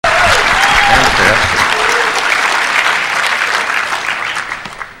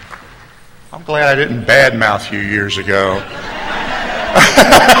I'm glad I didn't badmouth you years ago.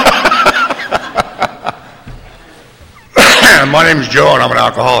 My name is Joe, and I'm an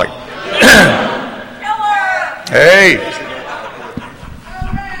alcoholic. Hey.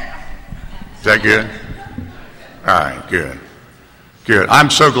 Is that good? All right, good. Good.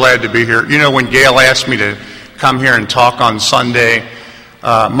 I'm so glad to be here. You know, when Gail asked me to come here and talk on Sunday,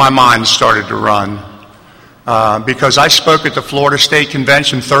 my mind started to run because I spoke at the Florida State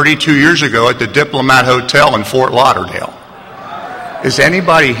Convention 32 years ago at the Diplomat Hotel in Fort Lauderdale. Is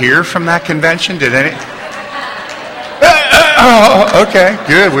anybody here from that convention? Did any? Okay,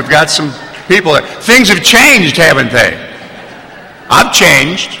 good. We've got some people. Things have changed, haven't they? I've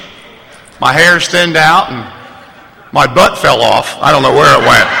changed. My hair's thinned out and my butt fell off. I don't know where it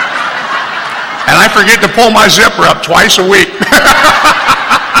went. And I forget to pull my zipper up twice a week.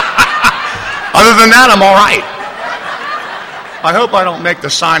 Other than that, I'm all right. I hope I don't make the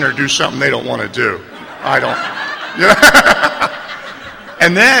signer do something they don't want to do. I don't.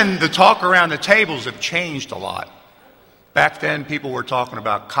 And then the talk around the tables have changed a lot. Back then, people were talking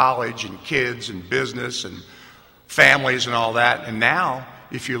about college and kids and business and families and all that. And now,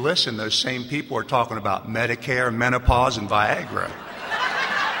 if you listen, those same people are talking about Medicare, menopause, and Viagra.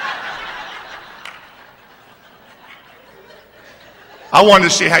 I wanted to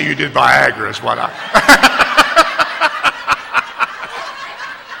see how you did Viagra is what I...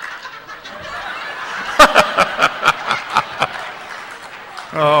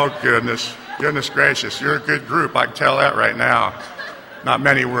 Oh, goodness. Goodness gracious. You're a good group. I can tell that right now. Not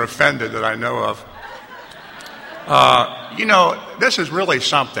many were offended that I know of. You know, this is really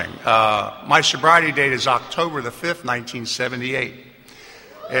something. My sobriety date is October the 5th, 1978.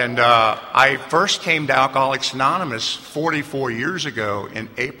 And I first came to Alcoholics Anonymous 44 years ago in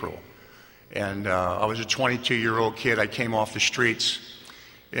April. And I was a 22-year-old kid. I came off the streets.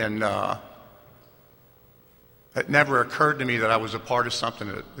 And it never occurred to me that I was a part of something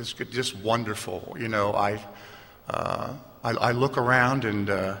that is just wonderful. You know, I look around and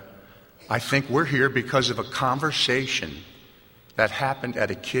I think we're here because of a conversation that happened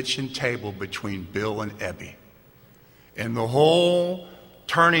at a kitchen table between Bill and Ebby. And the whole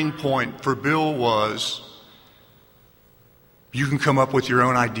turning point for Bill was, you can come up with your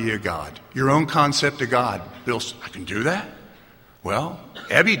own idea of God, your own concept of God. Bill said, I can do that? Well,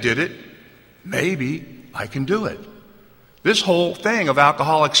 Ebby did it. Maybe I can do it. This whole thing of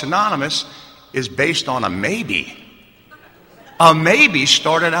Alcoholics Anonymous is based on a maybe. A maybe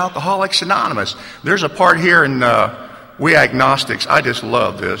started Alcoholics Anonymous. There's a part here in We Agnostics. I just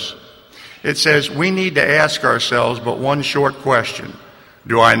love this. It says, we need to ask ourselves but one short question.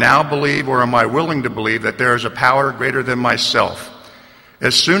 Do I now believe or am I willing to believe that there is a power greater than myself?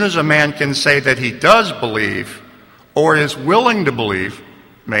 As soon as a man can say that he does believe or is willing to believe,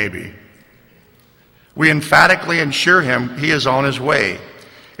 maybe, we emphatically assure him he is on his way.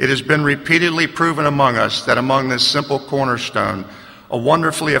 It has been repeatedly proven among us that among this simple cornerstone, a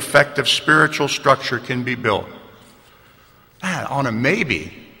wonderfully effective spiritual structure can be built. Man, on a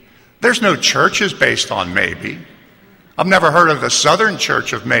maybe. There's no churches based on maybe. I've never heard of the Southern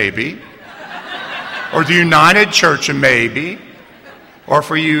Church of Maybe, or the United Church of Maybe, or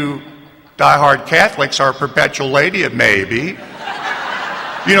for you diehard Catholics, our Perpetual Lady of Maybe.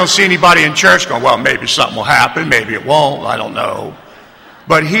 You don't see anybody in church going, well, maybe something will happen, maybe it won't, I don't know.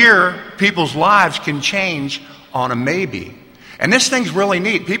 But here, people's lives can change on a maybe. And this thing's really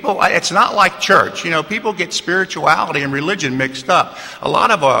neat. People, it's not like church. You know, people get spirituality and religion mixed up. A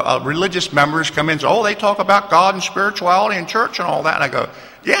lot of religious members come in and say, oh, they talk about God and spirituality and church and all that. And I go,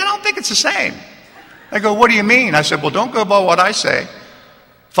 yeah, I don't think it's the same. They go, what do you mean? I said, well, don't go by what I say.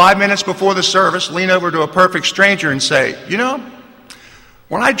 5 minutes before the service, lean over to a perfect stranger and say, you know,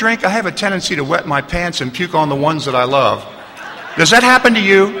 when I drink, I have a tendency to wet my pants and puke on the ones that I love. Does that happen to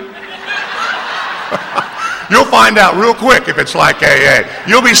you? You'll find out real quick if it's like AA.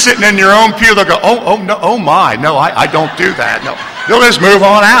 You'll be sitting in your own pew, they'll go, oh my, no, I don't do that. No, you'll just move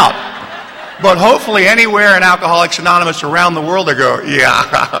on out. But hopefully anywhere in Alcoholics Anonymous around the world, they go, yeah,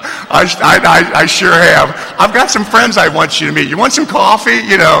 I sure have. I've got some friends I want you to meet. You want some coffee?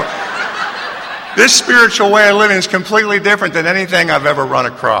 You know, this spiritual way of living is completely different than anything I've ever run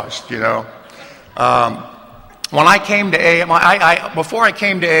across, you know. When I came to AA, before I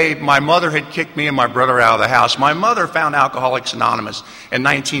came to AA, my mother had kicked me and my brother out of the house. My mother found Alcoholics Anonymous in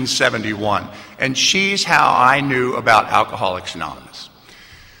 1971, and she's how I knew about Alcoholics Anonymous.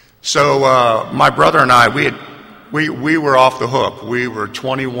 So my brother and I, we were off the hook. We were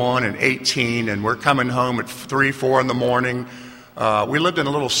 21 and 18, and we're coming home at 3, 4 in the morning. We lived in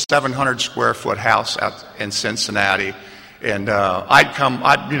a little 700 square foot house out in Cincinnati. And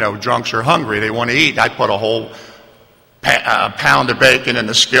drunks are hungry. They want to eat. I'd put a whole pound of bacon in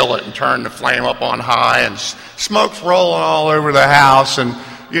the skillet and turn the flame up on high, and smoke's rolling all over the house. And,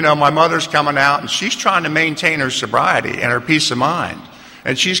 my mother's coming out, and she's trying to maintain her sobriety and her peace of mind.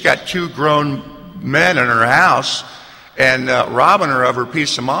 And she's got 2 grown men in her house and robbing her of her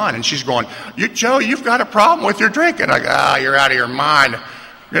peace of mind. And she's going, Joe, you've got a problem with your drinking. I go, you're out of your mind.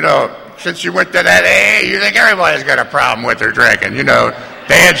 Since you went to that AA, you think everybody's got a problem with their drinking.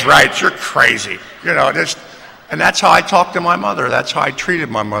 Dad's right, you're crazy. And that's how I talked to my mother. That's how I treated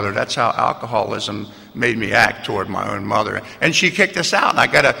my mother. That's how alcoholism made me act toward my own mother. And she kicked us out. And I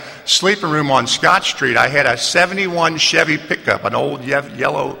got a sleeping room on Scott Street. I had a 71 Chevy pickup, an old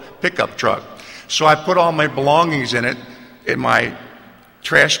yellow pickup truck. So I put all my belongings in it, in my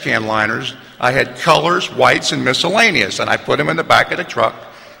trash can liners. I had colors, whites, and miscellaneous. And I put them in the back of the truck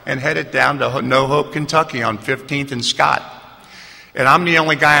and headed down to No Hope, Kentucky on 15th and Scott. And I'm the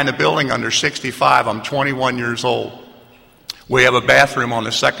only guy in the building under 65. I'm 21 years old. We have a bathroom on the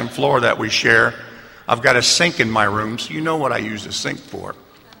 2nd floor that we share. I've got a sink in my room, so you know what I use the sink for.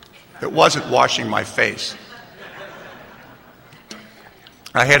 It wasn't washing my face.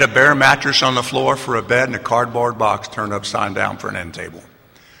 I had a bare mattress on the floor for a bed and a cardboard box turned upside down for an end table.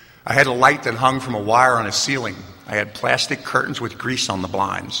 I had a light that hung from a wire on a ceiling. I had plastic curtains with grease on the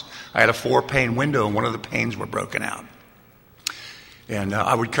blinds. I had a 4-pane window, and one of the panes were broken out. And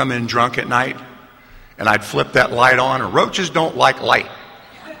I would come in drunk at night, and I'd flip that light on. And roaches don't like light.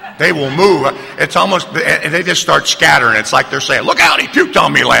 They will move. It's almost, and they just start scattering. It's like they're saying, look out, he puked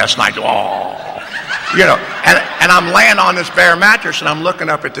on me last night. Oh. And I'm laying on this bare mattress, and I'm looking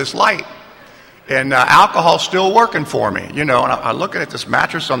up at this light. And alcohol's still working for me, and I'm looking at this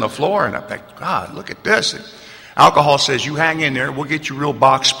mattress on the floor, and I think, God, look at this. And alcohol says, you hang in there. We'll get you real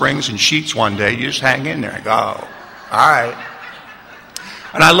box springs and sheets one day. You just hang in there. I go, oh, all right.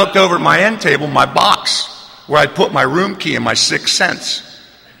 And I looked over at my end table, my box, where I'd put my room key and my 6 cents.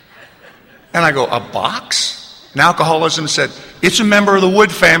 And I go, a box? And alcoholism said, it's a member of the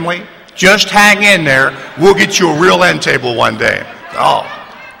Wood family. Just hang in there. We'll get you a real end table one day. Oh,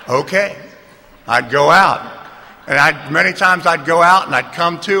 okay. I'd go out. And many times I'd go out and I'd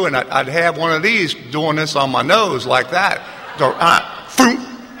come to and I'd have one of these doing this on my nose like that. So,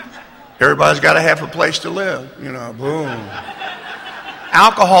 everybody's got to have a place to live. Boom.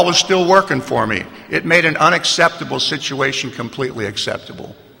 Alcohol was still working for me. It made an unacceptable situation completely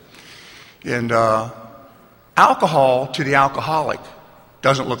acceptable. And alcohol to the alcoholic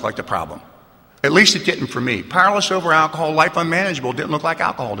doesn't look like the problem. At least it didn't for me. Powerless over alcohol, life unmanageable didn't look like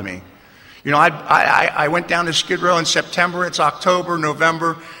alcohol to me. I went down to Skid Row in September. It's October,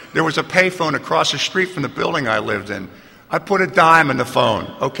 November. There was a payphone across the street from the building I lived in. I put a dime in the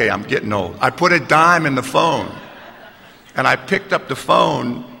phone. Okay, I'm getting old. I put a dime in the phone. And I picked up the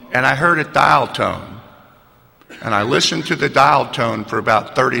phone, and I heard a dial tone. And I listened to the dial tone for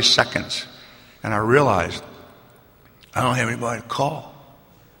about 30 seconds. And I realized, I don't have anybody to call.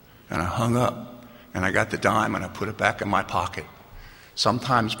 And I hung up, and I got the dime, and I put it back in my pocket.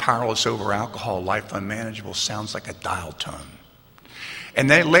 Sometimes powerless over alcohol, life unmanageable, sounds like a dial tone. And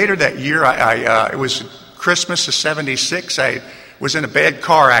then later that year, it was Christmas of '76, I was in a bad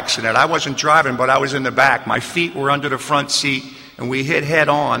car accident. I wasn't driving, but I was in the back. My feet were under the front seat, and we hit head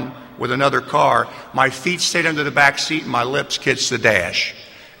on with another car. My feet stayed under the back seat, and my lips kissed the dash.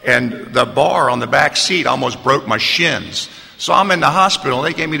 And the bar on the back seat almost broke my shins. So I'm in the hospital.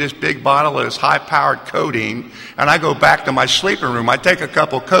 They gave me this big bottle of this high-powered codeine, and I go back to my sleeping room. I take a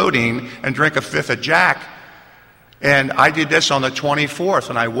couple codeine and drink a fifth of Jack. And I did this on the 24th,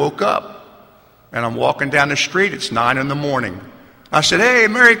 and I woke up, and I'm walking down the street. It's 9 in the morning. I said, hey,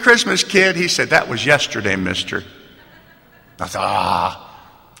 Merry Christmas, kid. He said, that was yesterday, mister. I thought,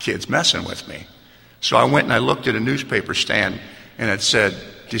 kid's messing with me. So I went and I looked at a newspaper stand, and it said,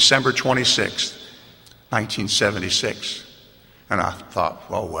 December 26th, 1976. And I thought,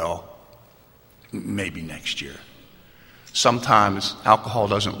 well, maybe next year. Sometimes alcohol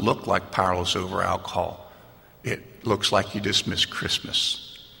doesn't look like powerless over alcohol. It looks like you just missed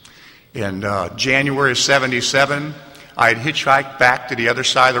Christmas. In January of '77, I had hitchhiked back to the other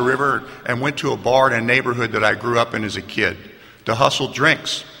side of the river and went to a bar in a neighborhood that I grew up in as a kid to hustle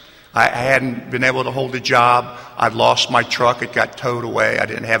drinks. I hadn't been able to hold a job. I'd lost my truck. It got towed away. I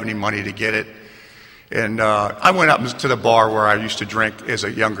didn't have any money to get it. And I went up to the bar where I used to drink as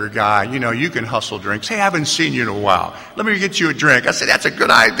a younger guy. You can hustle drinks. Hey, I haven't seen you in a while. Let me get you a drink. I said, that's a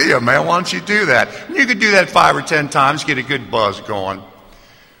good idea, man. Why don't you do that? And you could do that 5 or 10 times, get a good buzz going.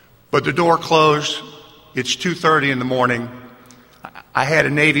 But the door closed. It's 2:30 in the morning. I had a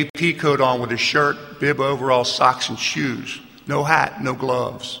navy pea coat on with a shirt, bib, overalls, socks, and shoes. No hat, no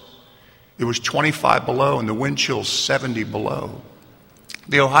gloves. It was 25 below and the wind chill's 70 below.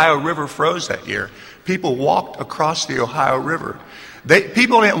 The Ohio River froze that year. People walked across the Ohio River.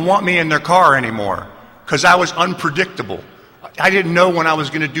 People didn't want me in their car anymore because I was unpredictable. I didn't know when I was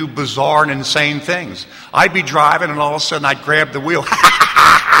going to do bizarre and insane things. I'd be driving and all of a sudden I'd grab the wheel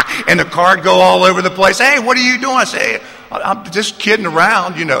and the car would go all over the place. Hey, what are you doing? I say, hey, I'm just kidding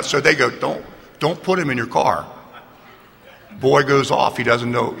around, So they go, don't put him in your car. Boy goes off. He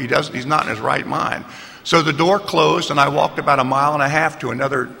doesn't know. He's not in his right mind. So the door closed and I walked about a mile and a half to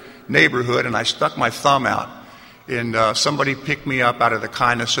another neighborhood and I stuck my thumb out. And somebody picked me up out of the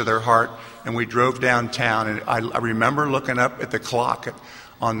kindness of their heart, and we drove downtown. And I remember looking up at the clock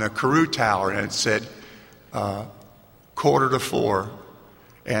on the Carew Tower, and it said 3:45.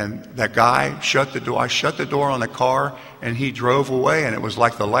 And that guy shut the door. I shut the door on the car, and he drove away, and it was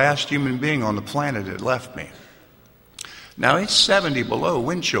like the last human being on the planet had left me. Now, it's 70 below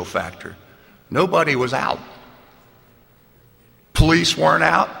wind chill factor. Nobody was out. Police weren't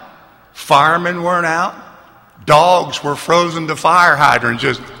out. Firemen weren't out. Dogs were frozen to fire hydrants.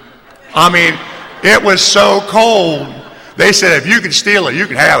 It was so cold. They said, if you can steal it, you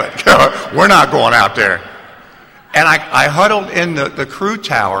can have it. We're not going out there. And I huddled in the Carew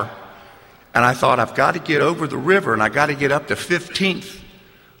Tower, and I thought, I've got to get over the river, and I got to get up to 15th,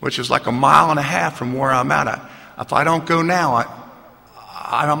 which is like a mile and a half from where I'm at. If I don't go now,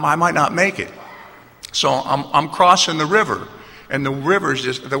 I might not make it. So I'm crossing the river, and the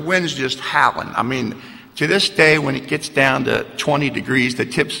wind's just howling. To this day, when it gets down to 20 degrees, the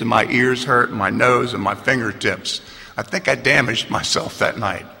tips of my ears hurt, and my nose and my fingertips. I think I damaged myself that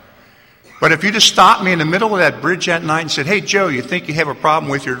night. But if you just stopped me in the middle of that bridge that night and said, hey, Joe, you think you have a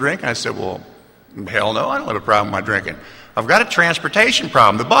problem with your drink? And I said, well, hell no, I don't have a problem with my drinking. I've got a transportation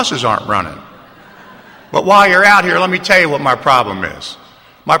problem. The buses aren't running. But while you're out here, let me tell you what my problem is.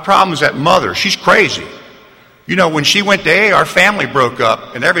 My problem is that mother. She's crazy. When she went to AA, our family broke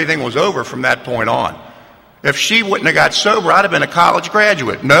up, and everything was over from that point on. If she wouldn't have got sober, I'd have been a college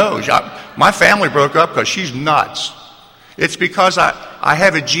graduate. No, my family broke up because she's nuts. It's because I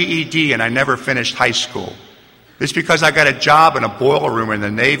have a GED and I never finished high school. It's because I got a job in a boiler room in the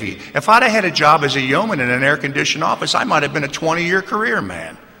Navy. If I'd have had a job as a yeoman in an air-conditioned office, I might have been a 20-year career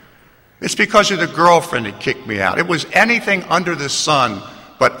man. It's because of the girlfriend that kicked me out. It was anything under the sun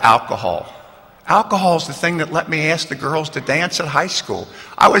but alcohol. Alcohol is the thing that let me ask the girls to dance at high school.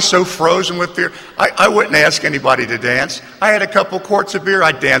 I was so frozen with fear, I wouldn't ask anybody to dance. I had a couple quarts of beer,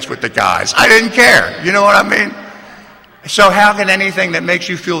 I'd dance with the guys. I didn't care. You know what I mean? So how can anything that makes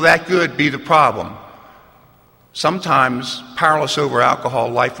you feel that good be the problem? Sometimes powerless over alcohol,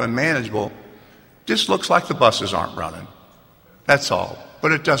 life unmanageable, just looks like the buses aren't running. That's all.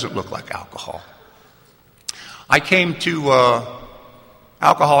 But it doesn't look like alcohol. I came to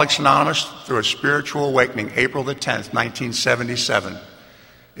Alcoholics Anonymous through a spiritual awakening, April the 10th, 1977.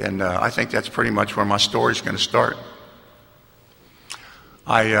 And I think that's pretty much where my story's going to start.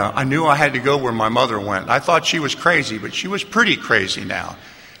 I knew I had to go where my mother went. I thought she was crazy, but she was pretty crazy now.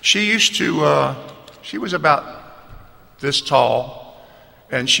 She was about this tall,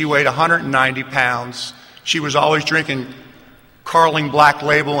 and she weighed 190 pounds. She was always drinking Carling Black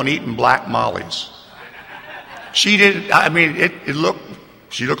Label and eating Black Mollies. She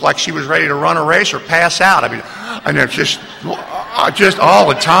looked like she was ready to run a race or pass out. Just all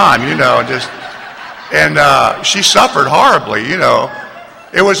the time, and she suffered horribly,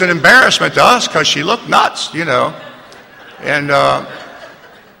 It was an embarrassment to us because she looked nuts, And,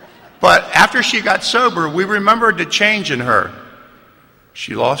 but after she got sober, we remembered the change in her.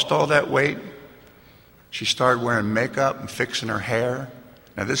 She lost all that weight. She started wearing makeup and fixing her hair.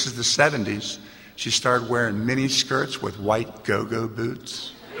 Now, this is the 70s. She started wearing mini skirts with white go-go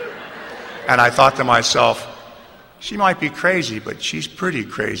boots. And I thought to myself, she might be crazy, but she's pretty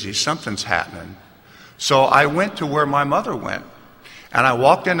crazy. Something's happening. So I went to where my mother went. And I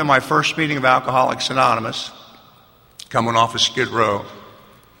walked into my first meeting of Alcoholics Anonymous, coming off of Skid Row.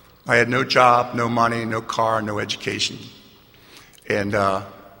 I had no job, no money, no car, no education. And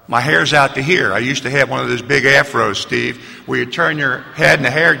my hair's out to here. I used to have one of those big afros, Steve, where you turn your head and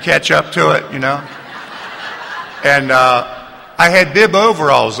the hair would catch up to it, And I had bib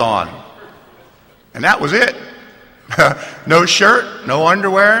overalls on. And that was it. No shirt, no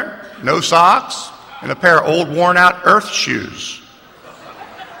underwear, no socks, and a pair of old worn-out Earth shoes.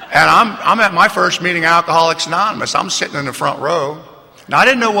 And I'm at my first meeting of Alcoholics Anonymous. I'm sitting in the front row. Now, I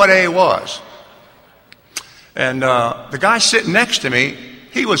didn't know what AA was. And the guy sitting next to me,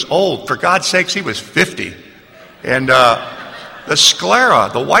 he was old. For God's sakes, he was 50. And the the sclera,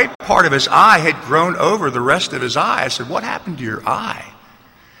 the white part of his eye, had grown over the rest of his eye. I said, what happened to your eye?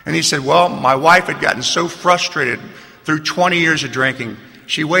 And he said, well, my wife had gotten so frustrated through 20 years of drinking,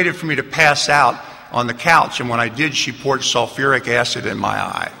 she waited for me to pass out on the couch, and when I did, she poured sulfuric acid in my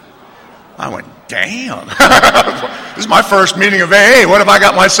eye. I went, damn. This is my first meeting of AA. What have I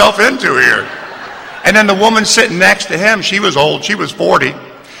got myself into here? And then the woman sitting next to him, she was old. She was 40.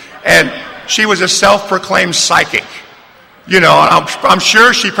 And she was a self-proclaimed psychic. You know, I'm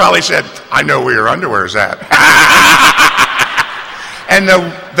sure she probably said, I know where your underwear is at. And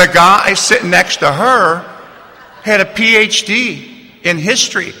the guy sitting next to her had a PhD in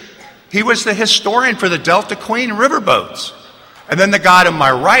history. He was the historian for the Delta Queen riverboats. And then the guy to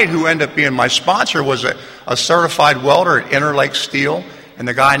my right, who ended up being my sponsor, was a certified welder at Interlake Steel. And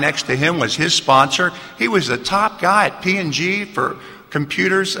the guy next to him was his sponsor. He was the top guy at P&G for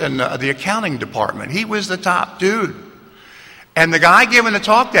computers and the accounting department. He was the top dude. And the guy giving the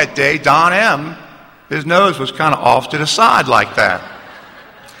talk that day, Don M., his nose was kind of off to the side like that.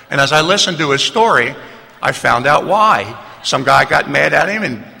 And as I listened to his story, I found out why. Some guy got mad at him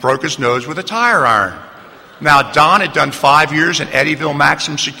and broke his nose with a tire iron. Now, Don had done 5 years in Eddyville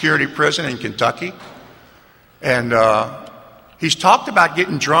Maximum Security Prison in Kentucky. And he's talked about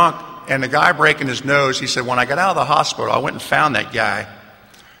getting drunk and the guy breaking his nose. He said, when I got out of the hospital, I went and found that guy,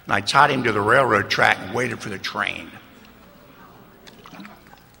 and I tied him to the railroad track and waited for the train.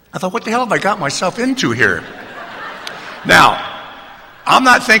 I thought, what the hell have I got myself into here? Now, I'm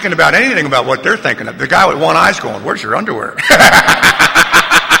not thinking about anything about what they're thinking of. The guy with one eye's going, where's your underwear?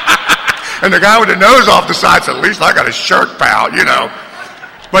 And the guy with the nose off the side said, at least I got a shirt, pal, you know.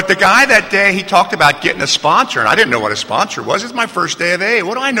 But the guy that day, he talked about getting a sponsor, and I didn't know what a sponsor was. It's my first day of AA.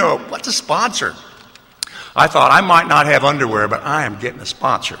 What do I know? What's a sponsor? I thought, I might not have underwear, but I am getting a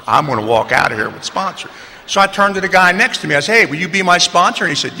sponsor. I'm going to walk out of here with a sponsor. So I turned to the guy next to me. I said, hey, will you be my sponsor?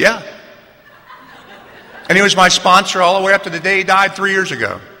 And he said, yeah. And he was my sponsor all the way up to the day he died 3 years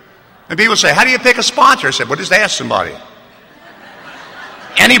ago. And people say, how do you pick a sponsor? I said, well, just ask somebody.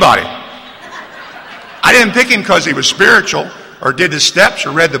 Anybody. I didn't pick him because he was spiritual or did the steps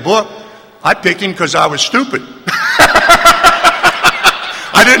or read the book. I picked him because I was stupid.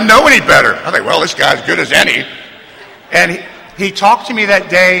 I didn't know any better. I think, well, this guy's good as any. And he talked to me that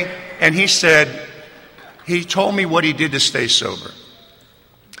day, and he said, he told me what he did to stay sober.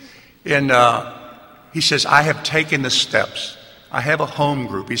 And he says, I have taken the steps. I have a home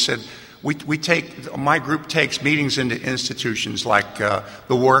group. He said, my group takes meetings into institutions like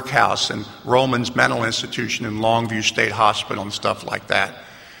the Workhouse and Rollman's Mental Institution and Longview State Hospital and stuff like that.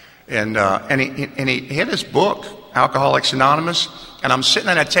 And he had his book, Alcoholics Anonymous, and I'm sitting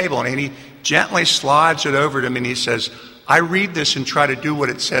at a table, and he gently slides it over to me, and he says, I read this and try to do what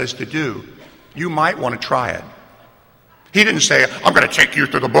it says to do. You might want to try it. He didn't say, I'm going to take you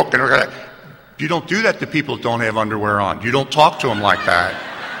through the book. And we're going to. You don't do that to people who don't have underwear on. You don't talk to them like that.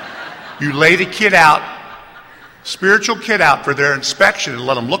 You lay the kid out, spiritual kid out for their inspection and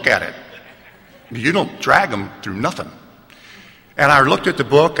let them look at it. You don't drag them through nothing. And I looked at the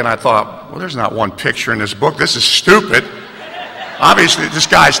book and I thought, well, there's not one picture in this book. This is stupid. Obviously, this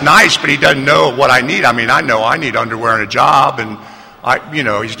guy's nice, but he doesn't know what I need. I mean, I know I need underwear and a job, and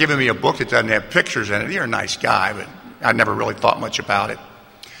he's giving me a book that doesn't have pictures in it. You're a nice guy, but I never really thought much about it.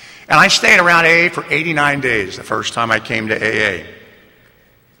 And I stayed around AA for 89 days the first time I came to AA.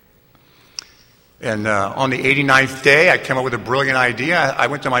 And on the 89th day, I came up with a brilliant idea. I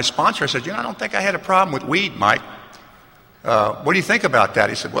went to my sponsor. I said, I don't think I had a problem with weed, Mike. What do you think about that?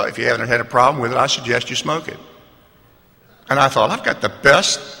 He said, well, if you haven't had a problem with it, I suggest you smoke it. And I thought, I've got the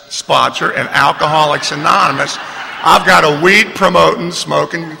best sponsor in Alcoholics Anonymous. I've got a weed-promoting,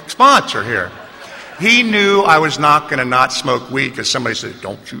 smoking sponsor here. He knew I was not going to not smoke weed because somebody said,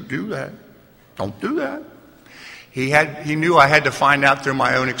 don't you do that. Don't do that. He knew I had to find out through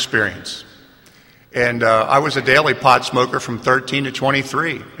my own experience. And I was a daily pot smoker from 13 to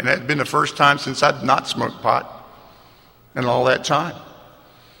 23. And that had been the first time since I'd not smoked pot in all that time.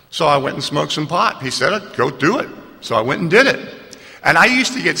 So I went and smoked some pot. He said, go do it. So I went and did it. And I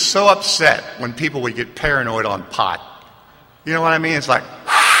used to get so upset when people would get paranoid on pot. You know what I mean? It's like,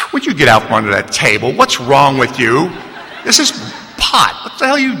 would you get out from under that table? What's wrong with you? This is pot. What the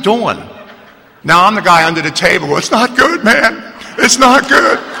hell are you doing? Now I'm the guy under the table. It's not good, man. It's not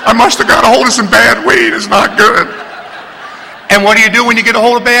good. I must have got a hold of some bad weed. It's not good. And what do you do when you get a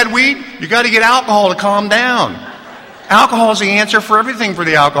hold of bad weed? You got to get alcohol to calm down. Alcohol is the answer for everything for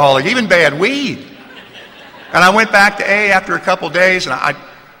the alcoholic, even bad weed. And I went back to AA after a couple of days, and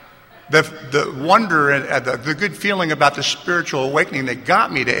the wonder and the good feeling about the spiritual awakening that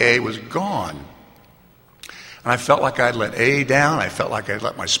got me to AA was gone. And I felt like I'd let AA down. I felt like I'd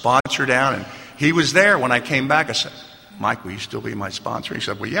let my sponsor down. And he was there when I came back. I said, Mike, will you still be my sponsor? He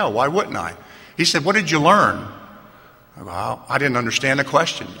said, well, yeah, why wouldn't I? He said, what did you learn? I go, well, I didn't understand the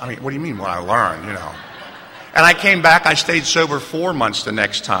question. I mean, what do you mean what I learned, And I came back. I stayed sober 4 months the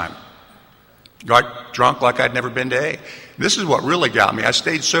next time. Got drunk like I'd never been to AA. This is what really got me. I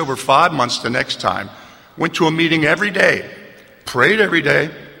stayed sober 5 months the next time. Went to a meeting every day. Prayed every day.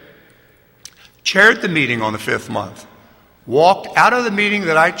 Chaired the meeting on the 5th month. Walked out of the meeting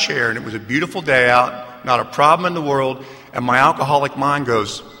that I chaired. It was a beautiful day out. Not a problem in the world. And my alcoholic mind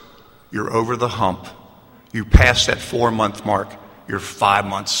goes, you're over the hump. You passed that 4-month mark. You're 5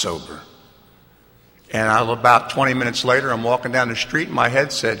 months sober. And about 20 minutes later, I'm walking down the street and my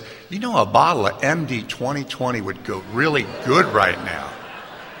head said, a bottle of MD 2020 would go really good right now.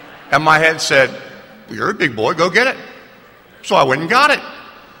 And my head said, well, you're a big boy, go get it. So I went and got it.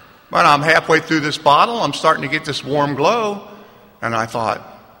 But I'm halfway through this bottle, I'm starting to get this warm glow. And I thought,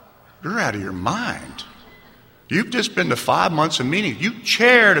 you're out of your mind. You've just been to 5 months of meetings. You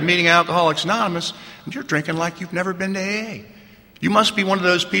chaired a meeting of Alcoholics Anonymous, and you're drinking like you've never been to AA. You must be one of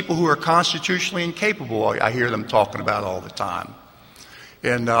those people who are constitutionally incapable. I hear them talking about all the time.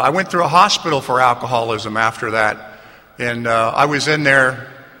 And I went through a hospital for alcoholism after that. And I was in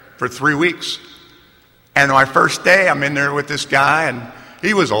there for 3 weeks. And my first day, I'm in there with this guy, and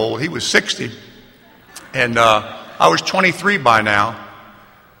he was old. He was 60. And I was 23 by now.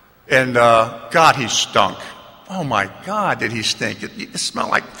 And God, he stunk. Oh, my God, did he stink. It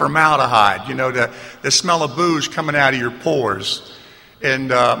smelled like formaldehyde, the smell of booze coming out of your pores. And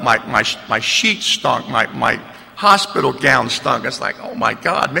my sheets stunk. My hospital gown stunk. It's like, oh, my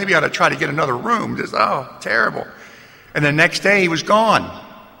God, maybe I ought to try to get another room. Just, terrible. And the next day, he was gone.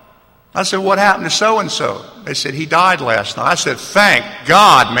 I said, what happened to so-and-so? They said, he died last night. I said, thank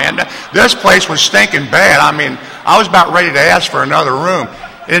God, man. This place was stinking bad. I mean, I was about ready to ask for another room.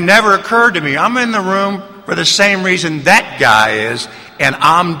 It never occurred to me. I'm in the room for the same reason that guy is, and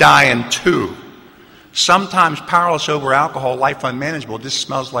I'm dying too. Sometimes powerless over alcohol, life unmanageable, just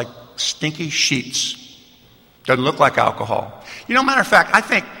smells like stinky sheets. Doesn't look like alcohol. Matter of fact,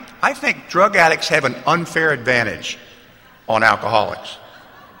 I think drug addicts have an unfair advantage on alcoholics.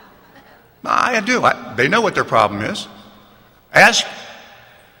 I do. They know what their problem is. Ask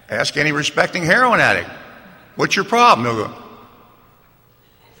any respecting heroin addict, what's your problem? They'll go,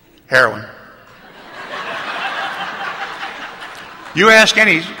 heroin. You ask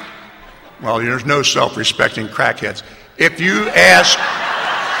any, well, there's no self-respecting crackheads. If you ask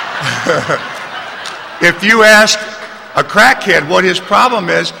a crackhead what his problem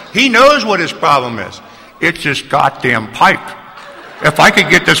is, he knows what his problem is. It's this goddamn pipe. If I could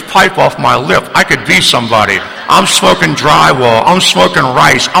get this pipe off my lip, I could be somebody. I'm smoking drywall. I'm smoking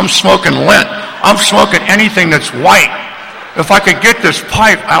rice. I'm smoking lint. I'm smoking anything that's white. If I could get this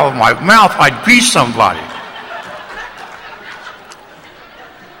pipe out of my mouth, I'd be somebody.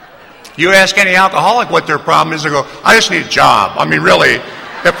 You ask any alcoholic what their problem is, they go, I just need a job. I mean, really,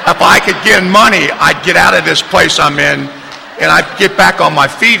 if I could get money, I'd get out of this place I'm in, and I'd get back on my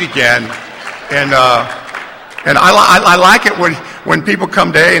feet again. And I like it when people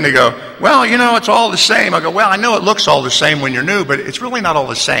come to AA and they go, well, it's all the same. I go, well, I know it looks all the same when you're new, but it's really not all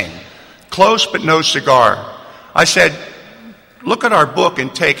the same. Close but no cigar. I said, look at our book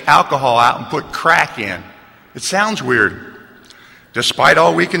and take alcohol out and put crack in. It sounds weird. Despite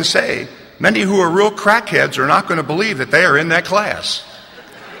all we can say, many who are real crackheads are not going to believe that they are in that class.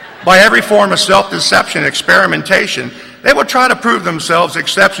 By every form of self-deception and experimentation, they will try to prove themselves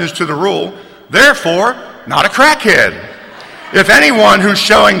exceptions to the rule, therefore, not a crackhead. If anyone who's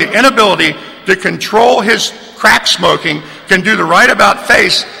showing the inability to control his crack smoking can do the right about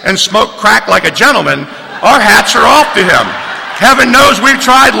face and smoke crack like a gentleman, our hats are off to him. Heaven knows we've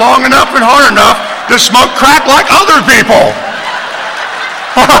tried long enough and hard enough to smoke crack like other people.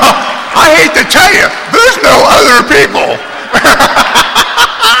 I hate to tell you, there's no other people.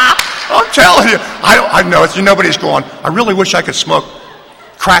 I'm telling you. I know it's nobody's going, I really wish I could smoke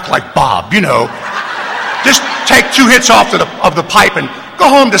crack like Bob, Just take 2 hits off of the pipe and go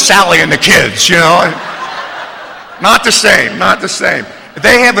home to Sally and the kids, Not the same, not the same.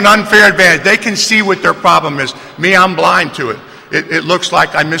 They have an unfair advantage. They can see what their problem is. Me, I'm blind to it. It looks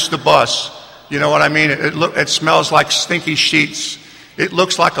like I missed the bus. You know what I mean? It smells like stinky sheets. It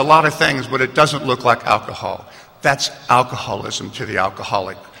looks like a lot of things, but it doesn't look like alcohol. That's alcoholism to the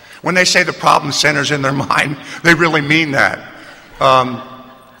alcoholic. When they say the problem centers in their mind, they really mean that.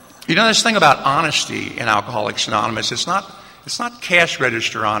 This thing about honesty in Alcoholics Anonymous, it's not cash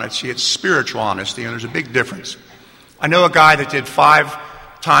register honesty, it's spiritual honesty, and there's a big difference. I know a guy that did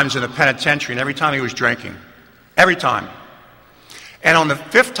 5 times in a penitentiary, and every time he was drinking. Every time. And on the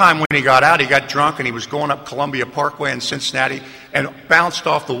fifth time when he got out, he got drunk and he was going up Columbia Parkway in Cincinnati and bounced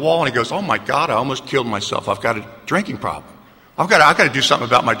off the wall and he goes, oh my God, I almost killed myself. I've got a drinking problem. I've got to do something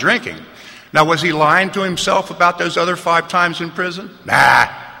about my drinking. Now, was he lying to himself about those other 5 times in prison? Nah.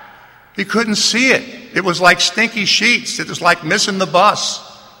 He couldn't see it. It was like stinky sheets. It was like missing the bus.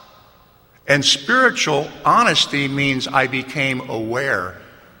 And spiritual honesty means I became aware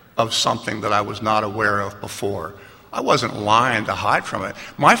of something that I was not aware of before. I wasn't lying to hide from it.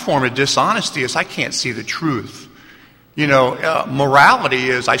 My form of dishonesty is I can't see the truth. You know, morality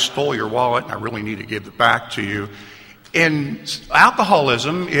is I stole your wallet and I really need to give it back to you. In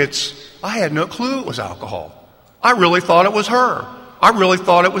alcoholism, it's I had no clue it was alcohol. I really thought it was her. I really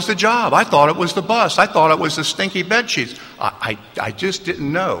thought it was the job. I thought it was the bus. I thought it was the stinky bed sheets. I just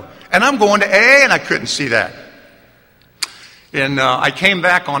didn't know. And I'm going to AA and I couldn't see that. And I came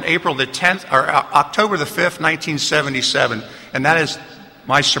back on April the 10th, or October the 5th, 1977, and that is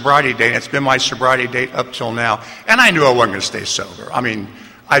my sobriety date. It's been my sobriety date up till now. And I knew I wasn't going to stay sober. I mean,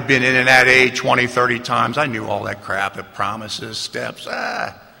 I'd been in and out AA 20, 30 times. I knew all that crap, the promises, steps,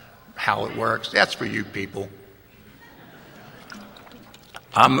 how it works. That's for you people.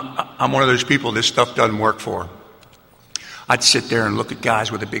 I'm one of those people this stuff doesn't work for. I'd sit there and look at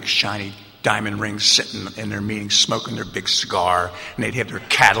guys with a big shiny diamond rings sitting in their meetings smoking their big cigar, and they'd have their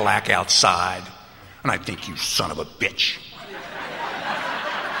Cadillac outside. And I'd think, you son of a bitch.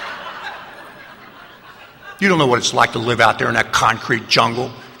 You don't know what it's like to live out there in that concrete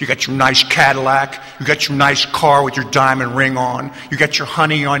jungle. You got your nice Cadillac, you got your nice car with your diamond ring on, you got your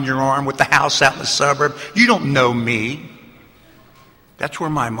honey on your arm with the house out in the suburb. You don't know me. That's where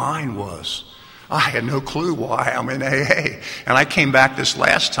my mind was. I had no clue why I'm in AA. And I came back this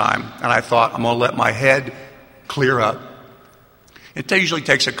last time, and I thought, I'm going to let my head clear up. It usually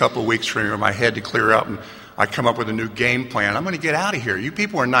takes a couple of weeks for my head to clear up, and I come up with a new game plan. I'm going to get out of here. You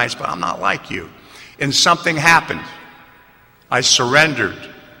people are nice, but I'm not like you. And something happened. I surrendered.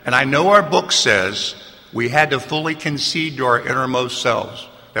 And I know our book says we had to fully concede to our innermost selves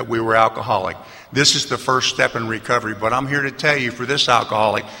that we were alcoholic. This is the first step in recovery. But I'm here to tell you, for this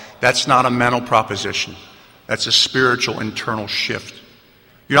alcoholic, that's not a mental proposition. That's a spiritual internal shift.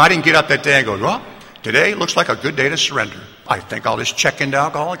 You know, I didn't get up that day and go, well, today looks like a good day to surrender. I think I'll just check into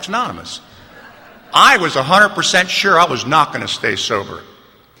Alcoholics Anonymous. I was 100% sure I was not going to stay sober.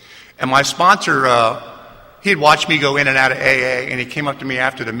 And my sponsor, he'd watched me go in and out of AA, and he came up to me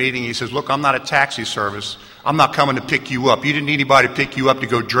after the meeting. He says, look, I'm not a taxi service. I'm not coming to pick you up. You didn't need anybody to pick you up to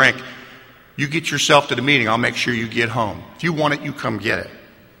go drink. You get yourself to the meeting. I'll make sure you get home. If you want it, you come get it.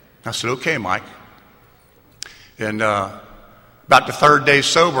 I said, okay, Mike. And about the third day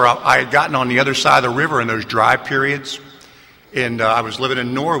sober, I had gotten on the other side of the river in those dry periods. And I was living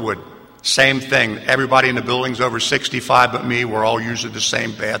in Norwood. Same thing. Everybody in the building's over 65 but me. We're all using the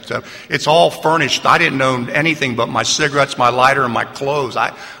same bathtub. It's all furnished. I didn't own anything but my cigarettes, my lighter, and my clothes.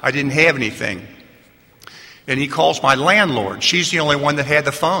 I didn't have anything. And he calls my landlord. She's the only one that had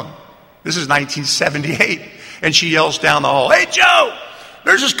the phone. This is 1978. And she yells down the hall, hey, Joe,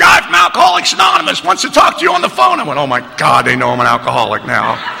 there's this guy from Alcoholics Anonymous wants to talk to you on the phone. I went, oh, my God, they know I'm an alcoholic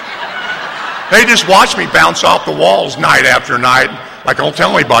now. They just watch me bounce off the walls night after night. Like, don't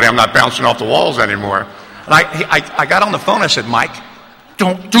tell anybody I'm not bouncing off the walls anymore. And I got on the phone. I said, Mike,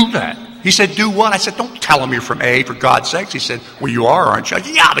 don't do that. He said, do what? I said, don't tell him you're from AA, for God's sakes. He said, well, you are, aren't you? I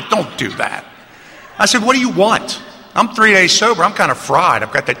said, yeah, but don't do that. I said, what do you want? I'm 3 days sober. I'm kind of fried.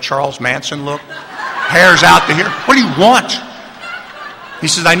 I've got that Charles Manson look. Hair's out to here. What do you want? He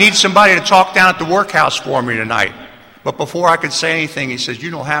says, I need somebody to talk down at the workhouse for me tonight. But before I could say anything, he says,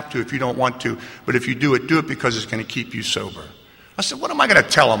 you don't have to if you don't want to. But if you do it because it's going to keep you sober. I said, what am I going to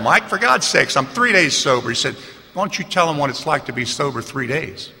tell him, Mike? For God's sakes, I'm 3 days sober. He said, why don't you tell him what it's like to be sober 3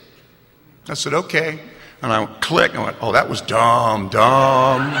 days? I said, okay. And I went, click. And I went, oh, that was dumb.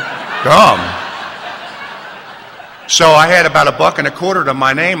 So I had about $1.25 to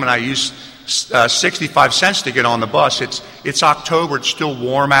my name, and I used 65 cents to get on the bus. It's October. It's still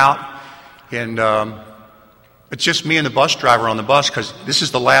warm out. And it's just me and the bus driver on the bus because this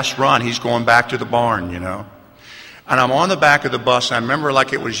is the last run. He's going back to the barn, you know. And I'm on the back of the bus, and I remember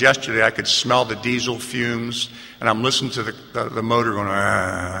like it was yesterday, I could smell the diesel fumes, and I'm listening to the motor going,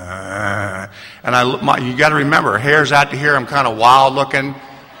 and you got to remember, hair's out to here, I'm kind of wild looking,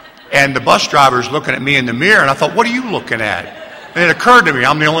 and the bus driver's looking at me in the mirror, and I thought, what are you looking at? And it occurred to me,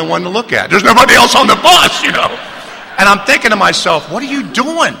 I'm the only one to look at. There's nobody else on the bus, you know. And I'm thinking to myself, what are you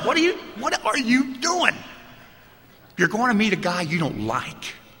doing? What are you doing? You're going to meet a guy you don't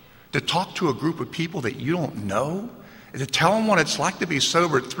like, to talk to a group of people that you don't know To tell them what it's like to be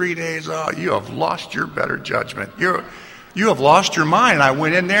sober 3 days, oh, you have lost your better judgment. You have lost your mind. And I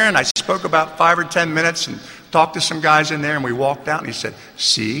went in there and I spoke about 5 or 10 minutes and talked to some guys in there, and we walked out and he said,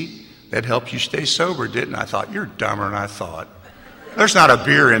 see, that helped you stay sober, didn't it? I thought, you're dumber than I thought. There's not a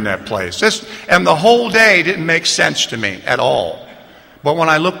beer in that place. And the whole day didn't make sense to me at all. But when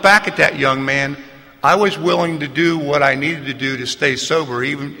I look back at that young man, I was willing to do what I needed to do to stay sober,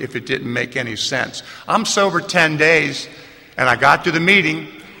 even if it didn't make any sense. I'm sober 10 days, and I got to the meeting,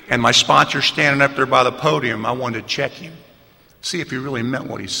 and my sponsor's standing up there by the podium. I wanted to check him, see if he really meant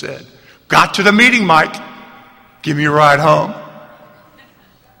what he said. Got to the meeting, Mike. Give me a ride home.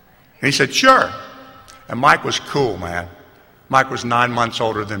 And he said, sure. And Mike was cool, man. Mike was 9 months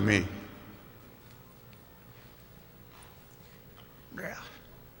older than me. Yeah.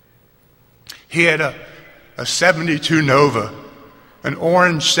 He had a 72 Nova, an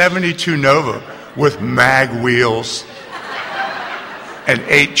orange 72 Nova with mag wheels, an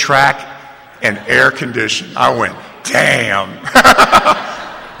 8-track, and air conditioning. I went, damn.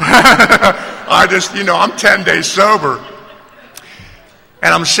 I'm 10 days sober.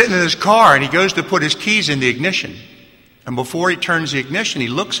 And I'm sitting in his car, and he goes to put his keys in the ignition. And before he turns the ignition, he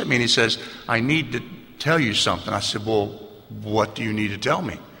looks at me and he says, I need to tell you something. I said, well, what do you need to tell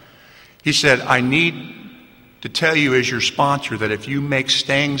me? He said, I need to tell you as your sponsor that if you make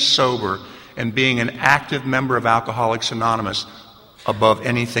staying sober and being an active member of Alcoholics Anonymous above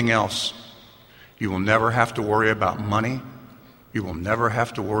anything else, you will never have to worry about money. You will never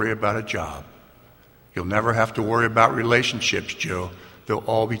have to worry about a job. You'll never have to worry about relationships, Joe. They'll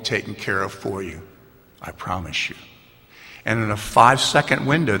all be taken care of for you. I promise you. And in a 5-second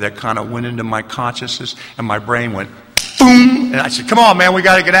window, that kind of went into my consciousness, and my brain went, boom! And I said, come on, man, we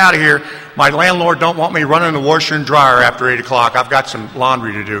got to get out of here. My landlord don't want me running the washer and dryer after 8 o'clock. I've got some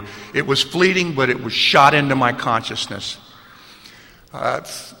laundry to do. It was fleeting, but it was shot into my consciousness.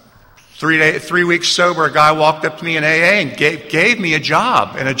 3 weeks sober, a guy walked up to me in AA and gave me a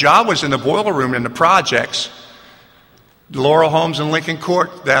job. And a job was in the boiler room in the projects. Laurel Homes in Lincoln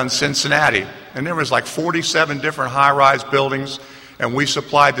Court down in Cincinnati. And there was like 47 different high-rise buildings, and we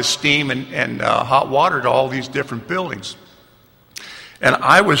supplied the steam and hot water to all these different buildings. And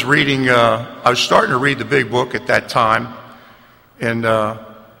I was starting to read the big book at that time, and I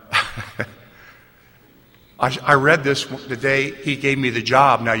read this the day he gave me the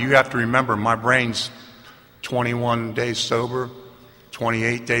job. Now, you have to remember, my brain's 21 days sober,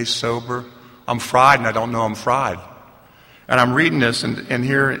 28 days sober. I'm fried, and I don't know I'm fried. And I'm reading this, and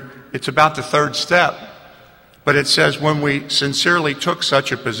here it's about the third step. But it says, when we sincerely took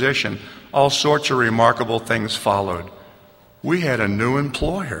such a position, all sorts of remarkable things followed. We had a new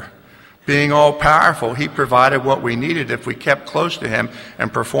employer. Being all-powerful, he provided what we needed if we kept close to him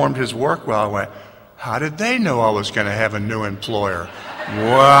and performed his work well. I went, how did they know I was going to have a new employer?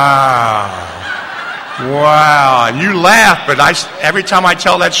 Wow. Wow. And you laugh, but every time I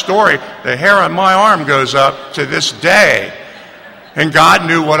tell that story, the hair on my arm goes up to this day. And God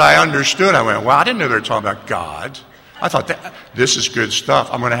knew what I understood. I went, well, I didn't know they were talking about God. I thought, this is good stuff.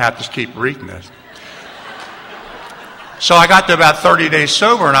 I'm going to have to keep reading this. So I got to about 30 days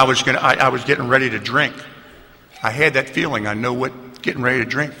sober, and I was getting ready to drink. I had that feeling. I know what getting ready to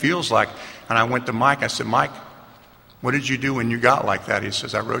drink feels like. And I went to Mike. I said, Mike, what did you do when you got like that? He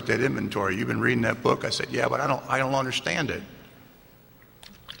says, I wrote that inventory. You've been reading that book? I said, yeah, but I don't understand it.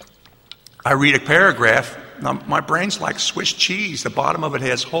 I read a paragraph. Now, my brain's like Swiss cheese. The bottom of it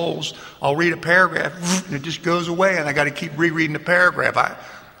has holes. I'll read a paragraph, and it just goes away, and I got to keep rereading the paragraph.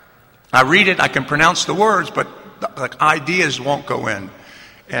 I read it, I can pronounce the words, but the ideas won't go in.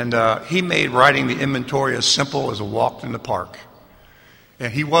 And he made writing the inventory as simple as a walk in the park.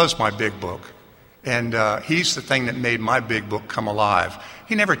 And he was my big book. And he's the thing that made my big book come alive.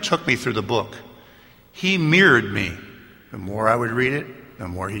 He never took me through the book. He mirrored me. The more I would read it, the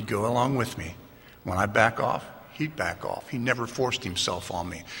more he'd go along with me. When I back off, he'd back off. He never forced himself on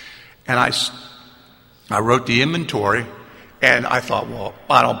me. And I wrote the inventory, and I thought, well,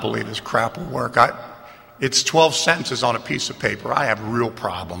 I don't believe this crap will work. It's 12 sentences on a piece of paper. I have real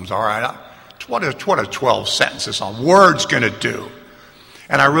problems, all right? What are 12 sentences on words going to do?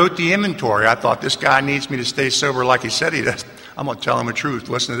 And I wrote the inventory. I thought, this guy needs me to stay sober like he said he does. I'm going to tell him the truth.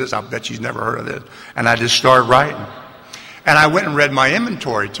 Listen to this. I bet you've never heard of this. And I just started writing. And I went and read my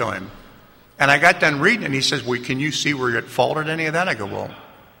inventory to him. And I got done reading it, and he says, well, can you see where you faulted any of that? I go, well,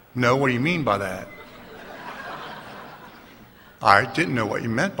 no, what do you mean by that? I didn't know what you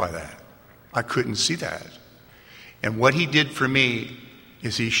meant by that. I couldn't see that. And what he did for me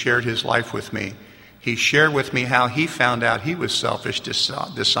is he shared his life with me. He shared with me how he found out he was selfish,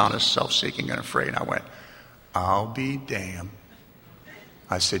 dishonest, self-seeking, and afraid. I went, I'll be damned.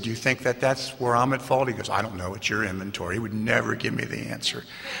 I said, you think that's where I'm at fault? He goes, I don't know. It's your inventory. He would never give me the answer.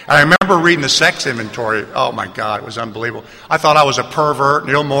 And I remember reading the sex inventory. Oh, my God, it was unbelievable. I thought I was a pervert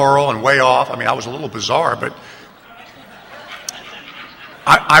and immoral and way off. I mean, I was a little bizarre, but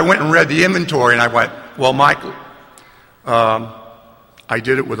I went and read the inventory, and I went, well, Michael, I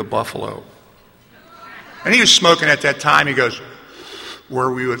did it with a buffalo. And he was smoking at that time. He goes, where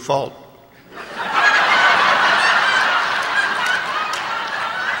were you at fault?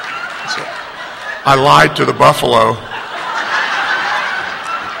 I lied to the buffalo.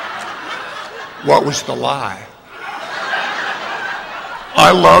 What was the lie?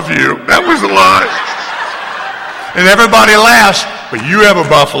 I love you. That was the lie. And everybody laughs, but you have a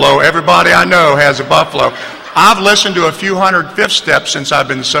buffalo. Everybody I know has a buffalo. I've listened to a few hundred fifth steps since I've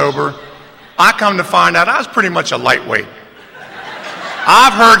been sober. I come to find out I was pretty much a lightweight.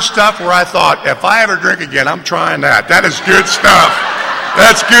 I've heard stuff where I thought, if I ever drink again, I'm trying that. That is good stuff.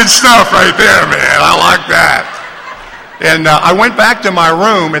 That's good stuff right there, man. I like that. And I went back to my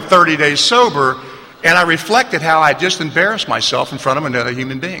room at 30 days sober, and I reflected how I just embarrassed myself in front of another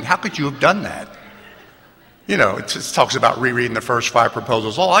human being. How could you have done that? You know, it talks about rereading the first 5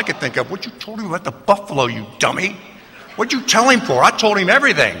 proposals. All I could think of, what you told him about the buffalo, you dummy? What'd you tell him for? I told him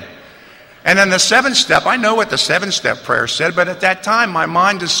everything. And then the 7th step, I know what the 7th-step prayer said, but at that time, my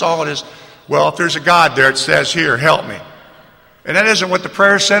mind just saw it as, well, if there's a God there, it says here, help me. And that isn't what the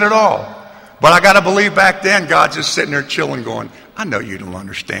prayer said at all. But I got to believe back then, God's just sitting there chilling going, I know you don't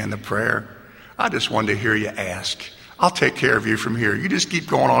understand the prayer. I just wanted to hear you ask. I'll take care of you from here. You just keep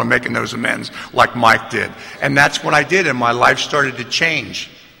going on and making those amends like Mike did. And that's what I did, and my life started to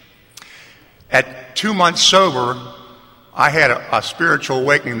change. At 2 months sober, I had a spiritual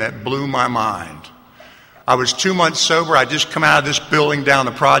awakening that blew my mind. I was 2 months sober. I just come out of this building down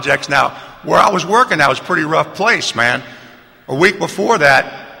the projects. Now, where I was working, that was a pretty rough place, man. A week before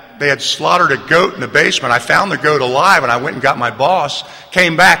that, they had slaughtered a goat in the basement. I found the goat alive, and I went and got my boss.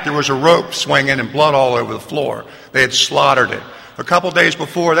 Came back, there was a rope swinging and blood all over the floor. They had slaughtered it. A couple days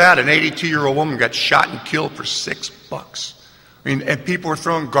before that, an 82-year-old woman got shot and killed for $6. I mean, and people were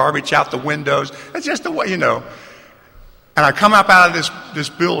throwing garbage out the windows. It's just the way, you know. And I come up out of this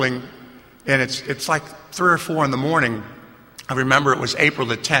building, and it's like 3 or 4 in the morning. I remember it was April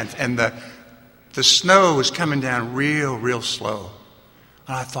the 10th, and the snow was coming down real slow.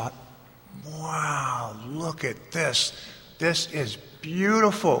 And I thought, wow, look at this. This is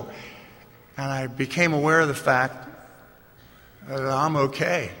beautiful. And I became aware of the fact that I'm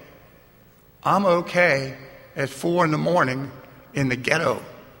okay. I'm okay at 4 in the morning in the ghetto.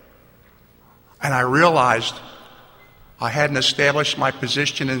 And I realized I hadn't established my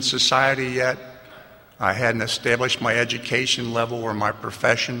position in society yet. I hadn't established my education level or my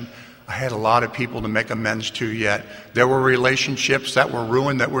profession. I had a lot of people to make amends to yet. There were relationships that were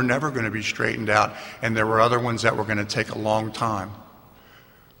ruined that were never going to be straightened out, and there were other ones that were going to take a long time.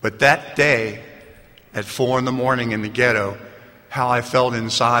 But that day, at 4 in the morning in the ghetto, how I felt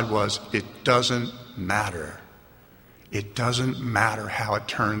inside was, it doesn't matter. It doesn't matter how it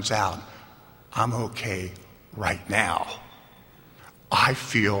turns out. I'm okay right now. I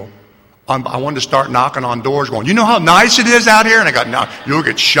wanted to start knocking on doors going, you know how nice it is out here? And I got, no, you'll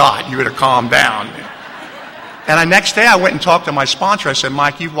get shot. You better calm down. And the next day I went and talked to my sponsor. I said,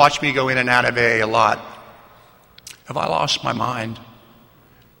 Mike, you've watched me go in and out of AA a lot. Have I lost my mind?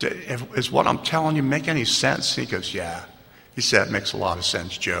 Is what I'm telling you make any sense? He goes, yeah. He said, it makes a lot of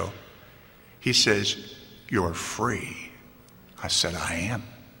sense, Joe. He says, you're free. I said, I am.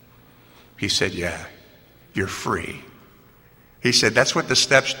 He said, yeah, you're free. He said, that's what the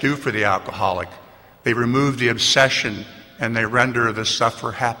steps do for the alcoholic. They remove the obsession and they render the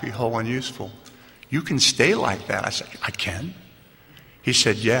sufferer happy, whole, and useful. You can stay like that. I said, I can. He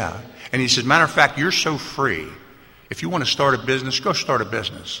said, yeah. And he said, matter of fact, you're so free. If you want to start a business, go start a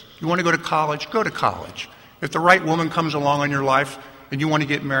business. You want to go to college, go to college. If the right woman comes along in your life and you want to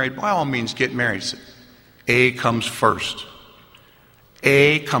get married, by all means, get married. He said, A comes first.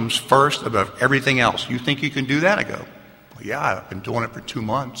 A comes first above everything else. You think you can do that? I go, well, yeah, I've been doing it for 2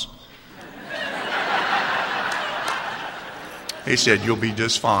 months. He said, you'll be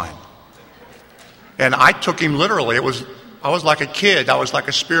just fine. And I took him literally. I was like a kid. I was like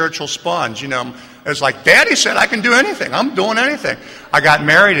a spiritual sponge. You know, it was like, Daddy said I can do anything. I'm doing anything. I got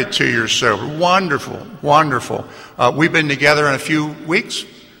married at 2 years sober. Wonderful, wonderful. We've been together in a few weeks.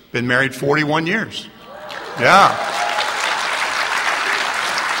 Been married 41 years. Yeah.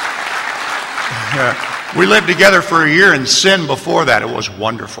 We lived together for a year in sin before that. It was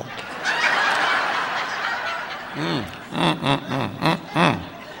wonderful.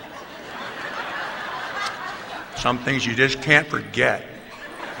 Some things you just can't forget.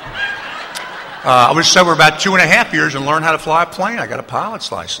 I was sober about 2.5 years and learned how to fly a plane. I got a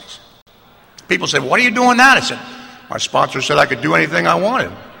pilot's license. People say, "What are you doing that?" I said, "My sponsor said I could do anything I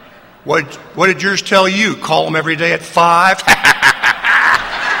wanted." What did yours tell you? Call them every day at 5?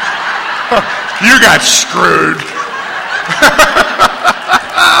 You got screwed.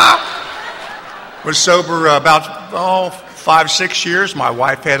 Was sober about 5-6 years. My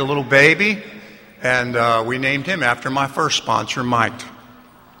wife had a little baby, and we named him after my first sponsor, Mike,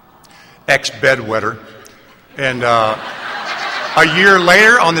 ex-bedwetter. And a year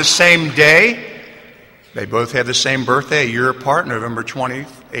later, on the same day, they both had the same birthday, a year apart, November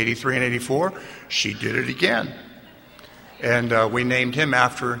 20th, 83 and 84. She did it again. And we named him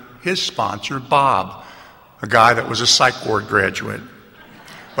after his sponsor, Bob, a guy that was a psych ward graduate.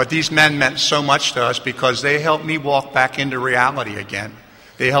 But these men meant so much to us because they helped me walk back into reality again.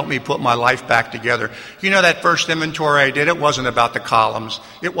 They helped me put my life back together. You know, that first inventory I did, it wasn't about the columns.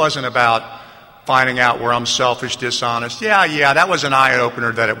 It wasn't about finding out where I'm selfish, dishonest. Yeah, that was an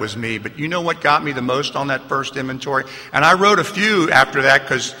eye-opener that it was me. But you know what got me the most on that first inventory? And I wrote a few after that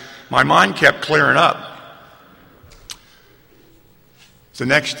because my mind kept clearing up. The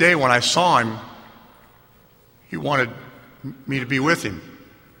next day when I saw him, he wanted me to be with him.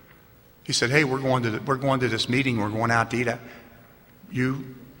 He said, "Hey, we're going to this meeting. We're going out to eat.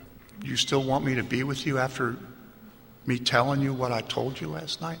 You still want me to be with you after me telling you what I told you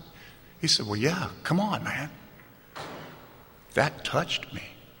last night?" He said, "Well, yeah, come on, man." That touched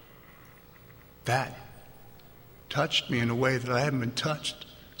me. That touched me in a way that I haven't been touched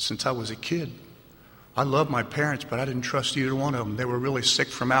since I was a kid. I loved my parents, but I didn't trust either one of them. They were really sick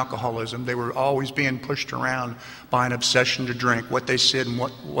from alcoholism. They were always being pushed around by an obsession to drink. What they said and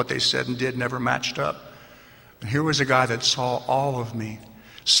what they said and did never matched up. And here was a guy that saw all of me.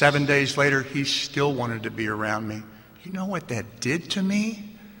 7 days later, he still wanted to be around me. You know what that did to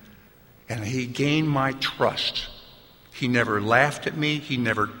me? And he gained my trust. He never laughed at me. He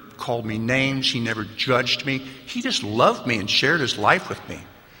never called me names. He never judged me. He just loved me and shared his life with me.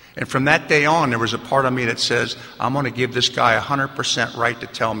 And from that day on, there was a part of me that says, I'm going to give this guy 100% right to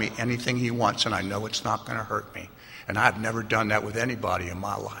tell me anything he wants, and I know it's not going to hurt me. And I've never done that with anybody in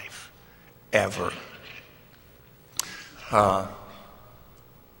my life, ever.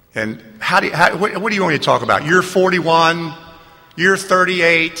 And what do you want me to talk about? Year 41, year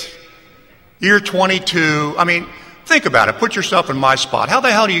 38, year 22. I mean, think about it. Put yourself in my spot. How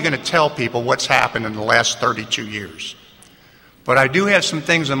the hell are you going to tell people what's happened in the last 32 years? But I do have some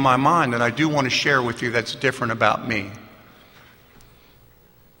things in my mind that I do want to share with you that's different about me.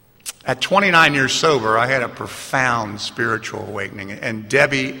 At 29 years sober, I had a profound spiritual awakening. And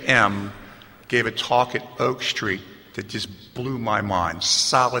Debbie M. gave a talk at Oak Street that just blew my mind.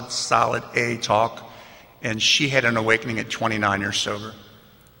 Solid A talk. And she had an awakening at 29 years sober.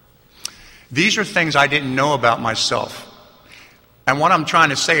 These are things I didn't know about myself. And what I'm trying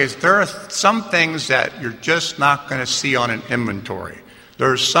to say is there are some things that you're just not going to see on an inventory.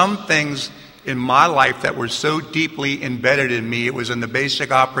 There are some things in my life that were so deeply embedded in me, it was in the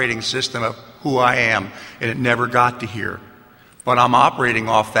basic operating system of who I am, and it never got to here. But I'm operating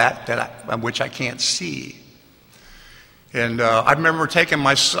off which I can't see. And I remember taking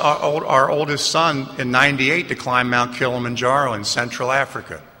our oldest son in '98 to climb Mount Kilimanjaro in Central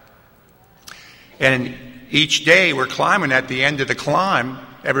Africa. And each day we're climbing, at the end of the climb,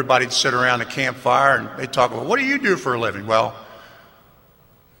 everybody'd sit around a campfire and they'd talk about, what do you do for a living? Well,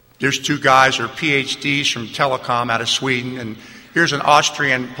 there's two guys who are PhDs from telecom out of Sweden, and here's an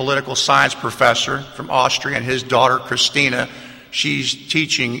Austrian political science professor from Austria and his daughter Christina. She's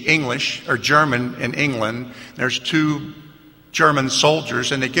teaching English or German in England. There's two German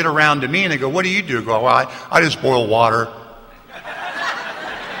soldiers, and they get around to me and they go, what do you do? I go, well, I just boil water.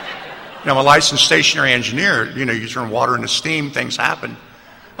 I'm a licensed stationary engineer. You turn water into steam, things happen.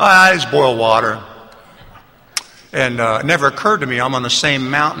 I just boil water. And it never occurred to me I'm on the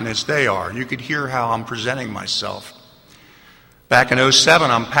same mountain as they are. You could hear how I'm presenting myself. Back in '07,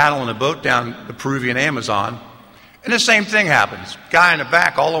 I'm paddling a boat down the Peruvian Amazon, and the same thing happens. Guy in the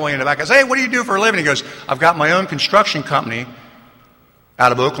back, all the way in the back, I say, hey, what do you do for a living? He goes, I've got my own construction company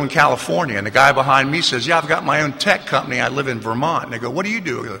out of Oakland, California. And the guy behind me says, yeah, I've got my own tech company. I live in Vermont. And they go, what do you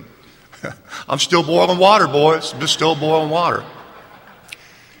do? I go, I'm still boiling water, boys. I'm just still boiling water.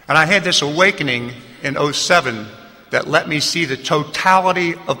 And I had this awakening in '07 that let me see the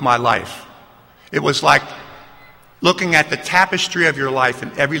totality of my life. It was like looking at the tapestry of your life,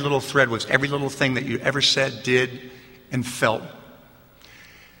 and every little thread was every little thing that you ever said, did, and felt.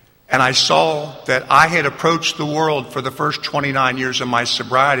 And I saw that I had approached the world for the first 29 years of my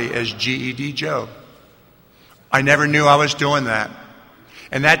sobriety as GED Joe. I never knew I was doing that.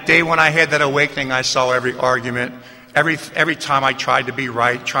 And that day when I had that awakening, I saw every argument, every time I tried to be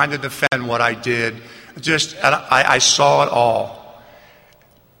right, trying to defend what I did. I saw it all.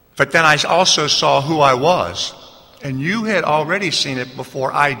 But then I also saw who I was. And you had already seen it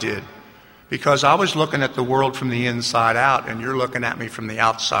before I did. Because I was looking at the world from the inside out, and you're looking at me from the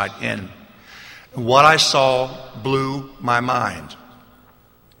outside in. And what I saw blew my mind.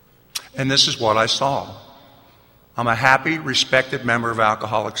 And this is what I saw. I'm a happy, respected member of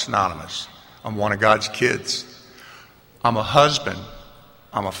Alcoholics Anonymous. I'm one of God's kids. I'm a husband.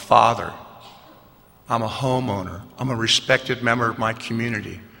 I'm a father. I'm a homeowner. I'm a respected member of my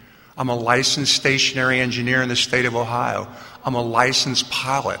community. I'm a licensed stationary engineer in the state of Ohio. I'm a licensed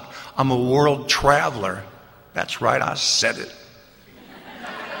pilot. I'm a world traveler. That's right, I said it.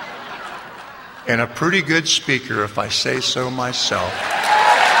 And a pretty good speaker, if I say so myself.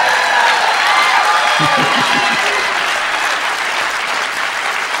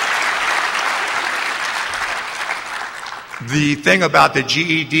 The thing about the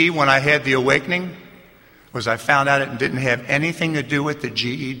GED when I had the awakening was I found out it didn't have anything to do with the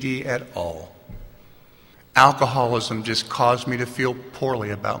GED at all. Alcoholism just caused me to feel poorly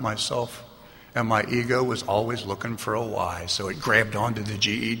about myself, and my ego was always looking for a why, so it grabbed onto the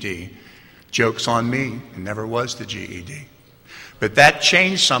GED. Joke's on me, it never was the GED. But that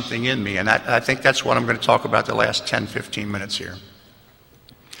changed something in me, and I think that's what I'm going to talk about the last 10, 15 minutes here.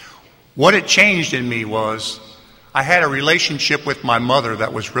 What it changed in me was I had a relationship with my mother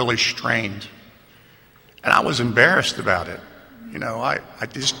that was really strained. And I was embarrassed about it. You know, I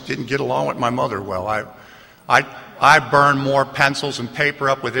just didn't get along with my mother well. I burned more pencils and paper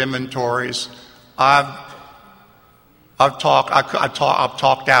up with inventories. I've talked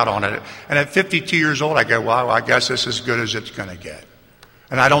out on it. And at 52 years old, I go, well, I guess this is as good as it's going to get.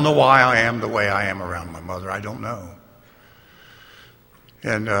 And I don't know why I am the way I am around my mother. I don't know.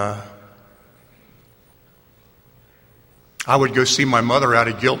 And I would go see my mother out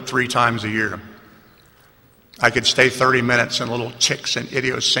of guilt 3 times a year. I could stay 30 minutes and little tics and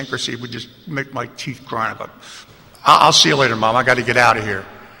idiosyncrasy would just make my teeth grind. But I'll see you later, Mom. I got to get out of here.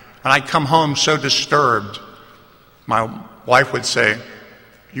 And I'd come home so disturbed. My wife would say,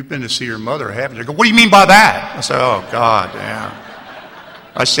 "You've been to see your mother, haven't you?" I go, "What do you mean by that?" I said, "Oh, God, yeah."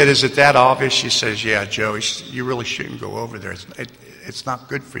 I said, "Is it that obvious?" She says, "Yeah, Joe, you really shouldn't go over there. It's not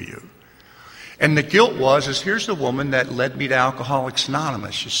good for you." And the guilt is here's the woman that led me to Alcoholics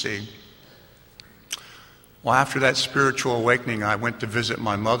Anonymous, you see. Well, after that spiritual awakening, I went to visit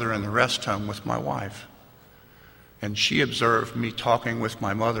my mother in the rest home with my wife. And she observed me talking with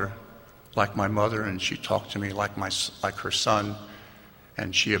my mother like my mother, and she talked to me like her son.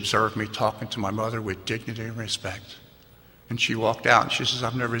 And she observed me talking to my mother with dignity and respect. And she walked out and she says,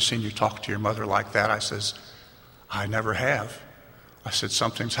 "I've never seen you talk to your mother like that." I says, "I never have." I said,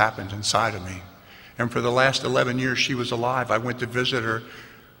 "Something's happened inside of me." And for the last 11 years she was alive, I went to visit her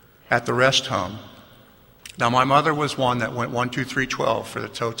at the rest home. Now, my mother was one that went 1, 2, 3, 12 for the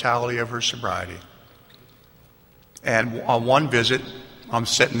totality of her sobriety. And on one visit, I'm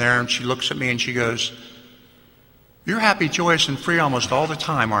sitting there and she looks at me and she goes, "You're happy, joyous, and free almost all the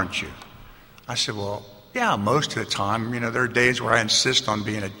time, aren't you?" I said, "Well, yeah, most of the time. You know, there are days where I insist on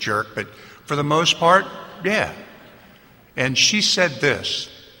being a jerk, but for the most part, yeah." And she said this.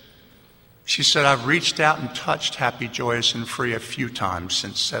 She said, "I've reached out and touched happy, joyous, and free a few times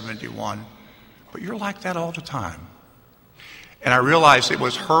since 71. But you're like that all the time." And I realized it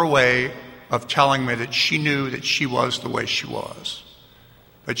was her way of telling me that she knew that she was the way she was.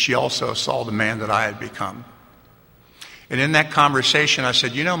 But she also saw the man that I had become. And in that conversation, I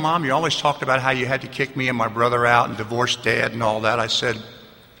said, "You know, Mom, you always talked about how you had to kick me and my brother out and divorce Dad and all that." I said,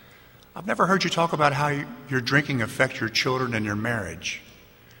 "I've never heard you talk about how your drinking affects your children and your marriage."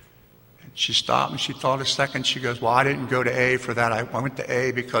 She stopped and she thought a second. She goes, "Well, I didn't go to A for that. I went to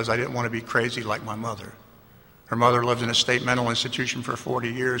A because I didn't want to be crazy like my mother." Her mother lived in a state mental institution for 40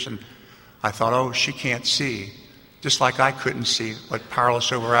 years, and I thought, oh, she can't see. Just like I couldn't see what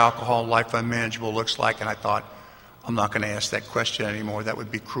powerless over alcohol, life unmanageable looks like, and I thought, I'm not going to ask that question anymore. That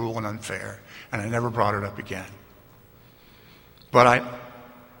would be cruel and unfair. And I never brought it up again. But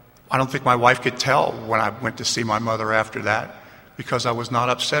I don't think my wife could tell when I went to see my mother after that, because I was not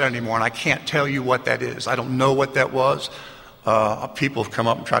upset anymore, and I can't tell you what that is. I don't know what that was. People have come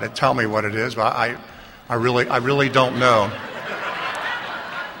up and tried to tell me what it is, but I really don't know.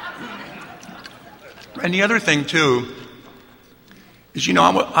 And the other thing too is, you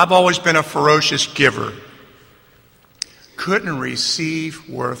know, I've always been a ferocious giver. Couldn't receive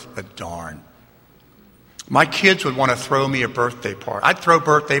worth a darn. My kids would want to throw me a birthday party. I'd throw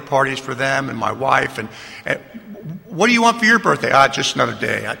birthday parties for them and my wife, and What do you want for your birthday? Just another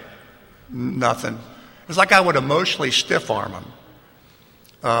day. Nothing. It's like I would emotionally stiff-arm them.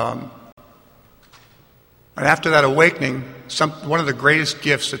 And after that awakening, one of the greatest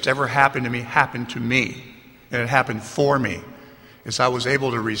gifts that's ever happened to me, and it happened for me, is I was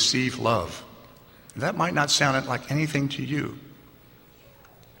able to receive love. That might not sound like anything to you.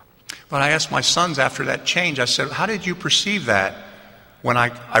 But I asked my sons after that change, I said, how did you perceive that when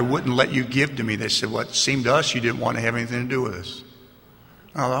I wouldn't let you give to me? They said, well, it seemed to us you didn't want to have anything to do with us.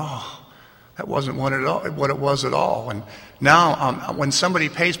 I thought, that wasn't what it was at all. And now when somebody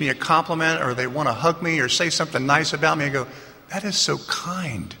pays me a compliment or they want to hug me or say something nice about me, I go, that is so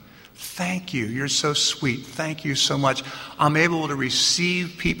kind. Thank you. You're so sweet. Thank you so much. I'm able to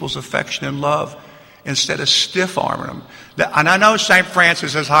receive people's affection and love instead of stiff-arming them. And I know St.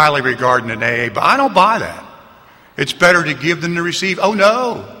 Francis is highly regarded in AA, but I don't buy that. It's better to give than to receive. Oh,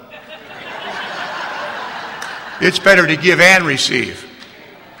 no. It's better to give and receive.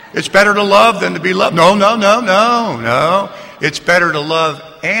 It's better to love than to be loved. No. It's better to love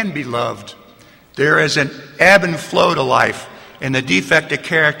and be loved. There is an ebb and flow to life, and the defect of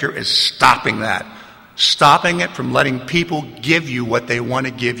character is stopping that. Stopping it from letting people give you what they want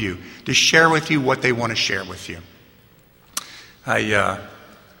to give you, to share with you what they want to share with you.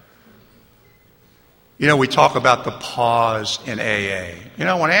 We talk about the pause in AA.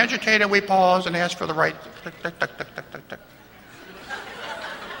 When agitated, we pause and ask for the right.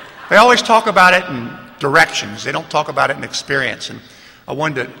 They always talk about it in directions. They don't talk about it in experience. And I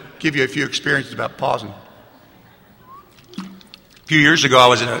wanted to give you a few experiences about pausing. A few years ago, I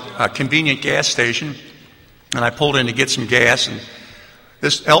was at a convenient gas station, and I pulled in to get some gas. And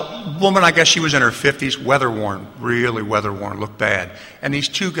this woman, I guess she was in her 50s, weather-worn, really weather-worn, looked bad. And these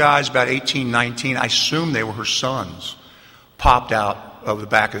two guys, about 18, 19, I assume they were her sons, popped out of the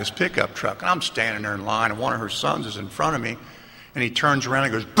back of this pickup truck. And I'm standing there in line, and one of her sons is in front of me. And he turns around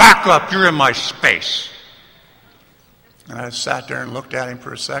and goes, back up, you're in my space. And I sat there and looked at him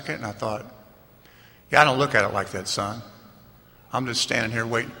for a second, and I thought, I don't look at it like that, son. I'm just standing here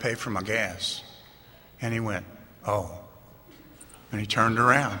waiting to pay for my gas. And he went, oh. And he turned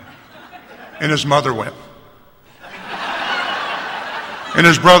around. And his mother went. And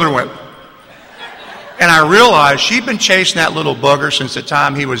his brother went. And I realized she'd been chasing that little bugger since the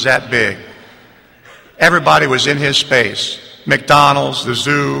time he was that big. Everybody was in his space. McDonald's, the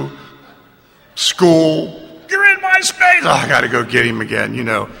zoo, school. You're in my space. I got to go get him again, And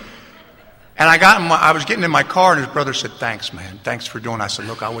I was getting in my car, and his brother said, thanks, man. Thanks for doing it. I said,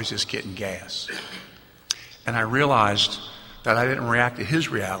 look, I was just getting gas. And I realized that I didn't react to his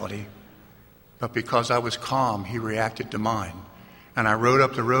reality, but because I was calm, he reacted to mine. And I rode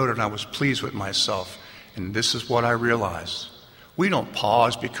up the road, and I was pleased with myself. And this is what I realized. We don't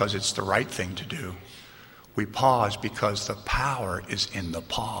pause because it's the right thing to do. We pause because the power is in the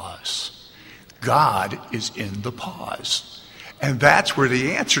pause. God is in the pause. And that's where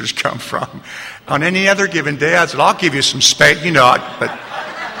the answers come from. On any other given day, I said, I'll give you some space, but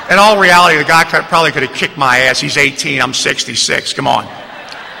in all reality, the guy probably could have kicked my ass. He's 18, I'm 66, come on.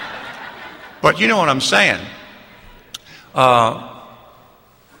 But you know what I'm saying. About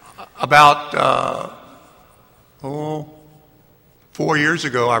 4 years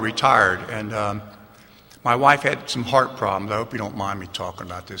ago, I retired, and my wife had some heart problems. I hope you don't mind me talking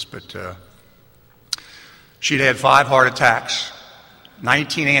about this, but she'd had 5 heart attacks,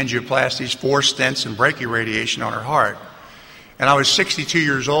 19 angioplasties, 4 stents, and brachyradiation on her heart. And I was 62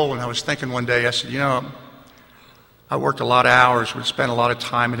 years old, and I was thinking one day, I said, I worked a lot of hours, would spend a lot of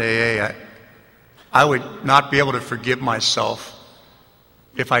time at AA. I would not be able to forgive myself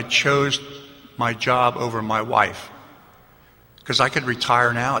if I chose my job over my wife. Because I could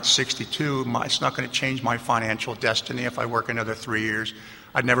retire now at 62. It's not going to change my financial destiny if I work another 3 years.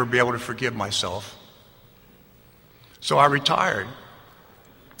 I'd never be able to forgive myself. So I retired.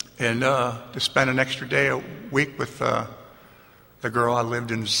 And to spend an extra day a week with the girl I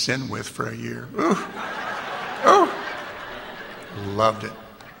lived in sin with for a year. Ooh. Loved it.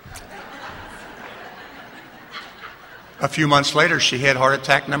 A few months later, she had heart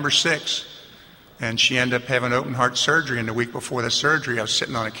attack number 6. And she ended up having open heart surgery. And the week before the surgery, I was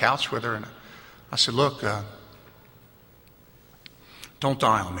sitting on a couch with her. And I said, look, don't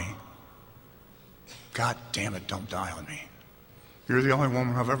die on me. God damn it, don't die on me. You're the only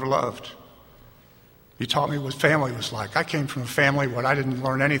woman I've ever loved. You taught me what family was like. I came from a family where I didn't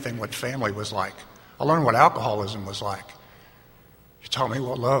learn anything what family was like. I learned what alcoholism was like. You taught me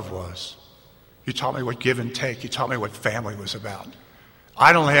what love was. You taught me what give and take. You taught me what family was about.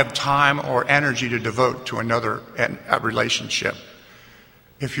 I don't have time or energy to devote to another relationship.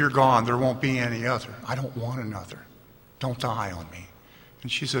 If you're gone, there won't be any other. I don't want another. Don't die on me. And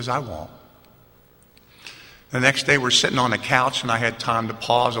she says, I won't. The next day we're sitting on the couch, and I had time to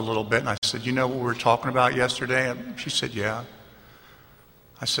pause a little bit, and I said, you know what we were talking about yesterday? And she said, yeah.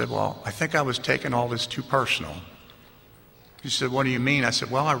 I said, well, I think I was taking all this too personal. She said, what do you mean? I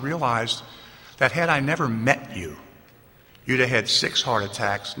said, well, I realized that had I never met you, you'd have had 6 heart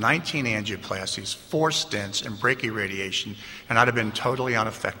attacks, 19 angioplasties, 4 stents, and brachyradiation, and I'd have been totally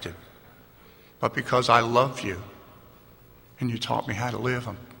unaffected. But because I love you, and you taught me how to live,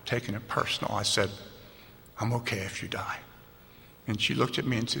 I'm taking it personal. I said, I'm okay if you die. And she looked at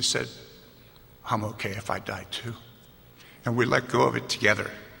me and she said, I'm okay if I die too. And we let go of it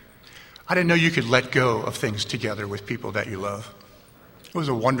together. I didn't know you could let go of things together with people that you love. It was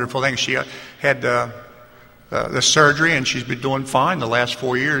a wonderful thing. She had the surgery, and she's been doing fine the last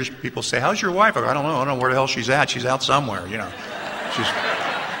 4 years. People say, how's your wife? I go, I don't know where the hell she's at. She's out somewhere, you know. She's...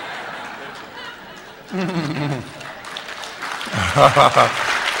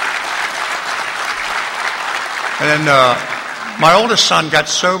 And then my oldest son got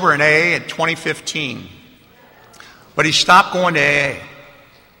sober in AA in 2015. But he stopped going to AA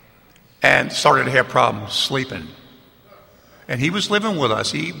and started to have problems sleeping. And he was living with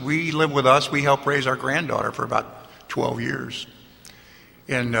us. We lived with us. We helped raise our granddaughter for about 12 years.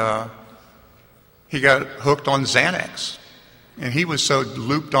 And he got hooked on Xanax. And he was so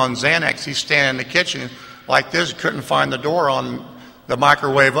looped on Xanax, he's standing in the kitchen like this, couldn't find the door on the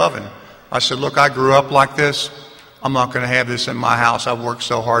microwave oven. I said, look, I grew up like this. I'm not going to have this in my house. I've worked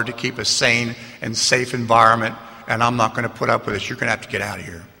so hard to keep a sane and safe environment, and I'm not going to put up with this. You're going to have to get out of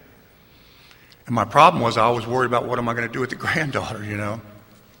here. And my problem was I was worried about what am I going to do with the granddaughter, you know.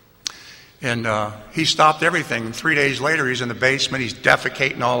 And he stopped everything. And 3 days later, he's in the basement. He's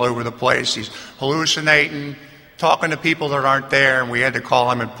defecating all over the place. He's hallucinating, talking to people that aren't there. And we had to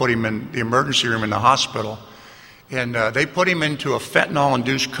call him and put him in the emergency room in the hospital. And they put him into a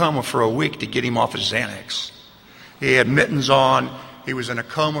fentanyl-induced coma for a week to get him off his Xanax. He had mittens on. He was in a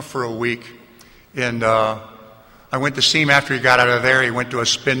coma for a week. And I went to see him after he got out of there. He went to a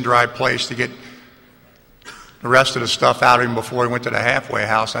spin-dry place to get the rest of the stuff out of him before he went to the halfway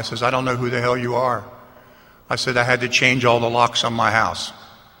house. I says, I don't know who the hell you are. I said, I had to change all the locks on my house.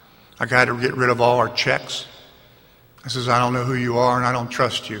 I got to get rid of all our checks. I says, I don't know who you are, and I don't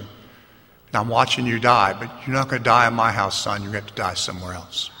trust you. And I'm watching you die, but you're not going to die in my house, son. You're going to have to die somewhere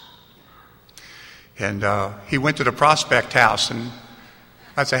else. And he went to the Prospect House, and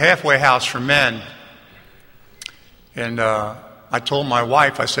that's a halfway house for men. And I told my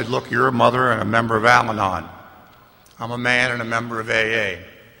wife, I said, look, you're a mother and a member of Al-Anon. I'm a man and a member of AA.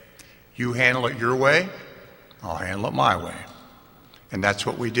 You handle it your way, I'll handle it my way. And that's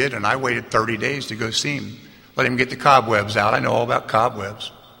what we did, and I waited 30 days to go see him. Let him get the cobwebs out. I know all about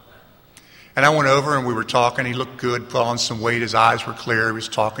cobwebs. And I went over, and we were talking. He looked good, put on some weight. His eyes were clear. He was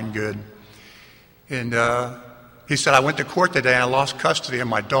talking good. And he said, I went to court today, and I lost custody of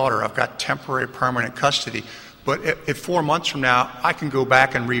my daughter. I've got temporary permanent custody. But if 4 months from now, I can go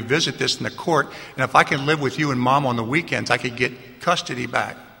back and revisit this in the court, and if I can live with you and Mom on the weekends, I could get custody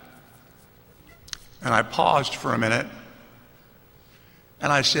back. And I paused for a minute,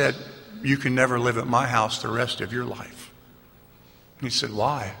 and I said, you can never live at my house the rest of your life. And he said,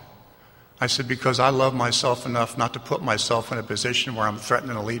 why? I said, because I love myself enough not to put myself in a position where I'm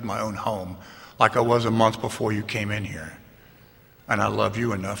threatening to leave my own home like I was a month before you came in here. And I love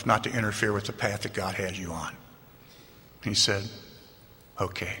you enough not to interfere with the path that God has you on. He said,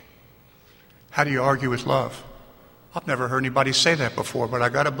 okay. How do you argue with love? I've never heard anybody say that before, but I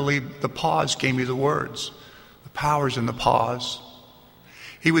got to believe the pause gave me the words. The power's in the pause.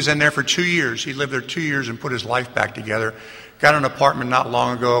 He was in there for 2 years. He lived there 2 years and put his life back together. Got an apartment not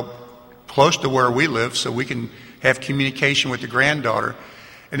long ago close to where we live so we can have communication with the granddaughter.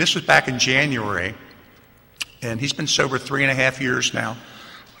 And this was back in January. And he's been sober 3.5 years now.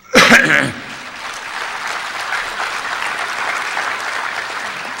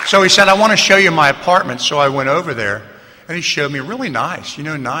 So he said, I want to show you my apartment. So I went over there, and he showed me really nice,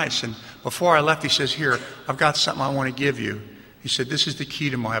 nice. And before I left, he says, here, I've got something I want to give you. He said, this is the key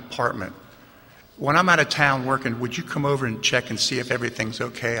to my apartment. When I'm out of town working, would you come over and check and see if everything's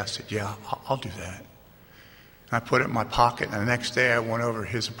okay? I said, yeah, I'll do that. And I put it in my pocket, and the next day I went over to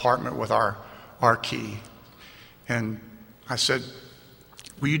his apartment with our key. And I said,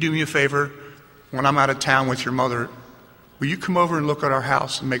 will you do me a favor? When I'm out of town with your mother, will you come over and look at our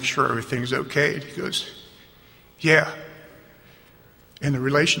house and make sure everything's okay? And he goes, yeah. And the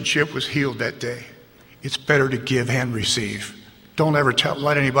relationship was healed that day. It's better to give and receive. Don't ever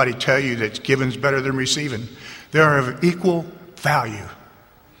let anybody tell you that giving's better than receiving. They are of equal value.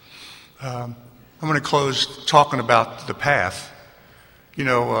 I'm going to close talking about the path. You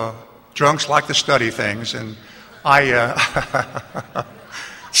know, drunks like to study things, and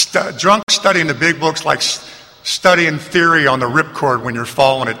drunks studying the big books like studying theory on the ripcord when you're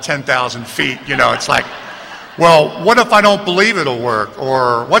falling at 10,000 feet. You know, it's like, well, what if I don't believe it'll work?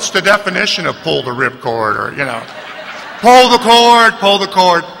 Or what's the definition of pull the ripcord? Or, you know, pull the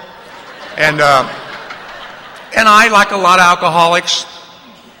cord. And I, like a lot of alcoholics,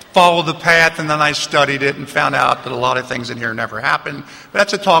 followed the path, and then I studied it and found out that a lot of things in here never happened. But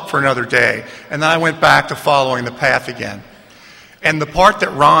that's a talk for another day. And then I went back to following the path again. And the part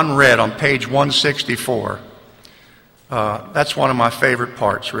that Ron read on page 164, that's one of my favorite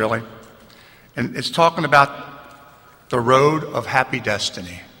parts, really. And it's talking about the road of happy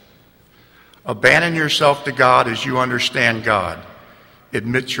destiny. Abandon yourself to God as you understand God.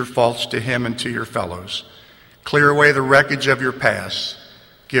 Admit your faults to Him and to your fellows. Clear away the wreckage of your past.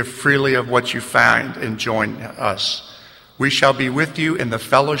 Give freely of what you find and join us. We shall be with you in the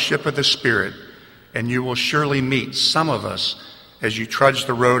fellowship of the Spirit, and you will surely meet some of us as you trudge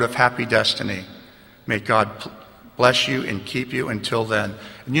the road of happy destiny. May God bless you and keep you until then.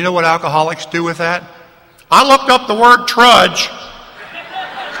 And you know what alcoholics do with that? I looked up the word trudge.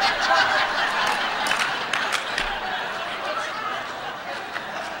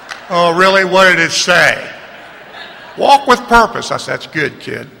 Oh, really? What did it say? Walk with purpose. I said, that's good,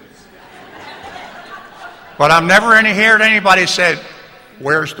 kid. But I've never heard anybody said,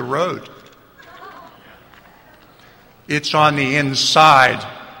 where's the road? It's on the inside.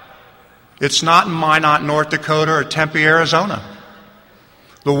 It's not in Minot, North Dakota, or Tempe, Arizona.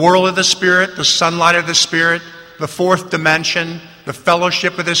 The world of the Spirit, the sunlight of the Spirit, the fourth dimension, the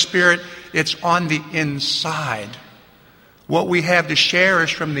fellowship of the Spirit, it's on the inside. What we have to share is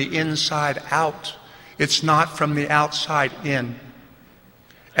from the inside out. It's not from the outside in.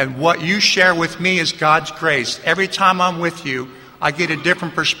 And what you share with me is God's grace. Every time I'm with you, I get a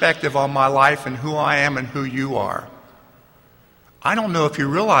different perspective on my life and who I am and who you are. I don't know if you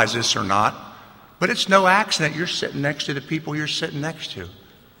realize this or not, but it's no accident you're sitting next to the people you're sitting next to.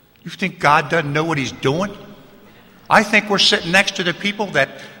 You think God doesn't know what He's doing? I think we're sitting next to the people that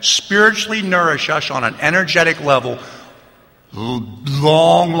spiritually nourish us on an energetic level,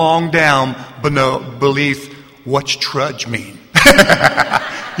 long down beneath what's trudge mean.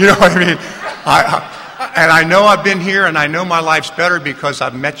 You know what I mean? And I know I've been here, and I know my life's better because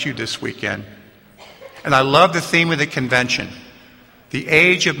I've met you this weekend. And I love the theme of the convention. The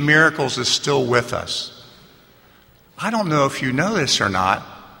age of miracles is still with us. I don't know if you know this or not,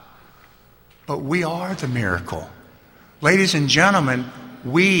 but we are the miracle. Ladies and gentlemen,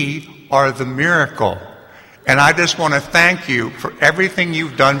 we are the miracle. And I just want to thank you for everything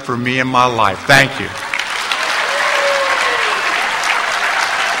you've done for me in my life. Thank you.